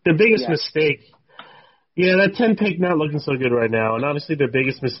mistake. Yeah, that 10 pick not looking so good right now, and obviously their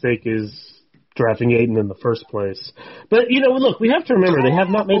biggest mistake is drafting Ayton in the first place. But look, we have to remember they have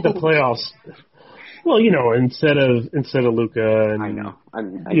not made the playoffs. Well, instead of Luka, and I know.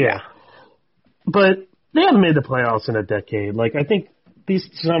 Yeah, but they haven't made the playoffs in a decade. Like, I think these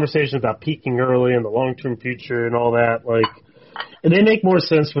conversations about peaking early and the long-term future and all that, and they make more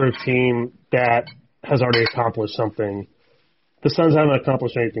sense for a team that has already accomplished something. The Suns haven't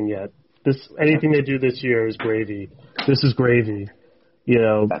accomplished anything yet. Anything they do this year is gravy. This is gravy.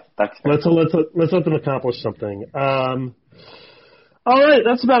 That's let's let them accomplish something. All right,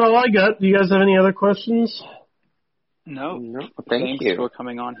 that's about all I got. Do you guys have any other questions? No. Thanks for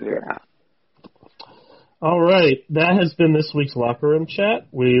coming on here. Yeah. All right, that has been this week's Locker Room Chat.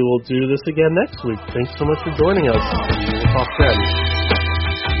 We will do this again next week. Thanks so much for joining us. We'll talk then.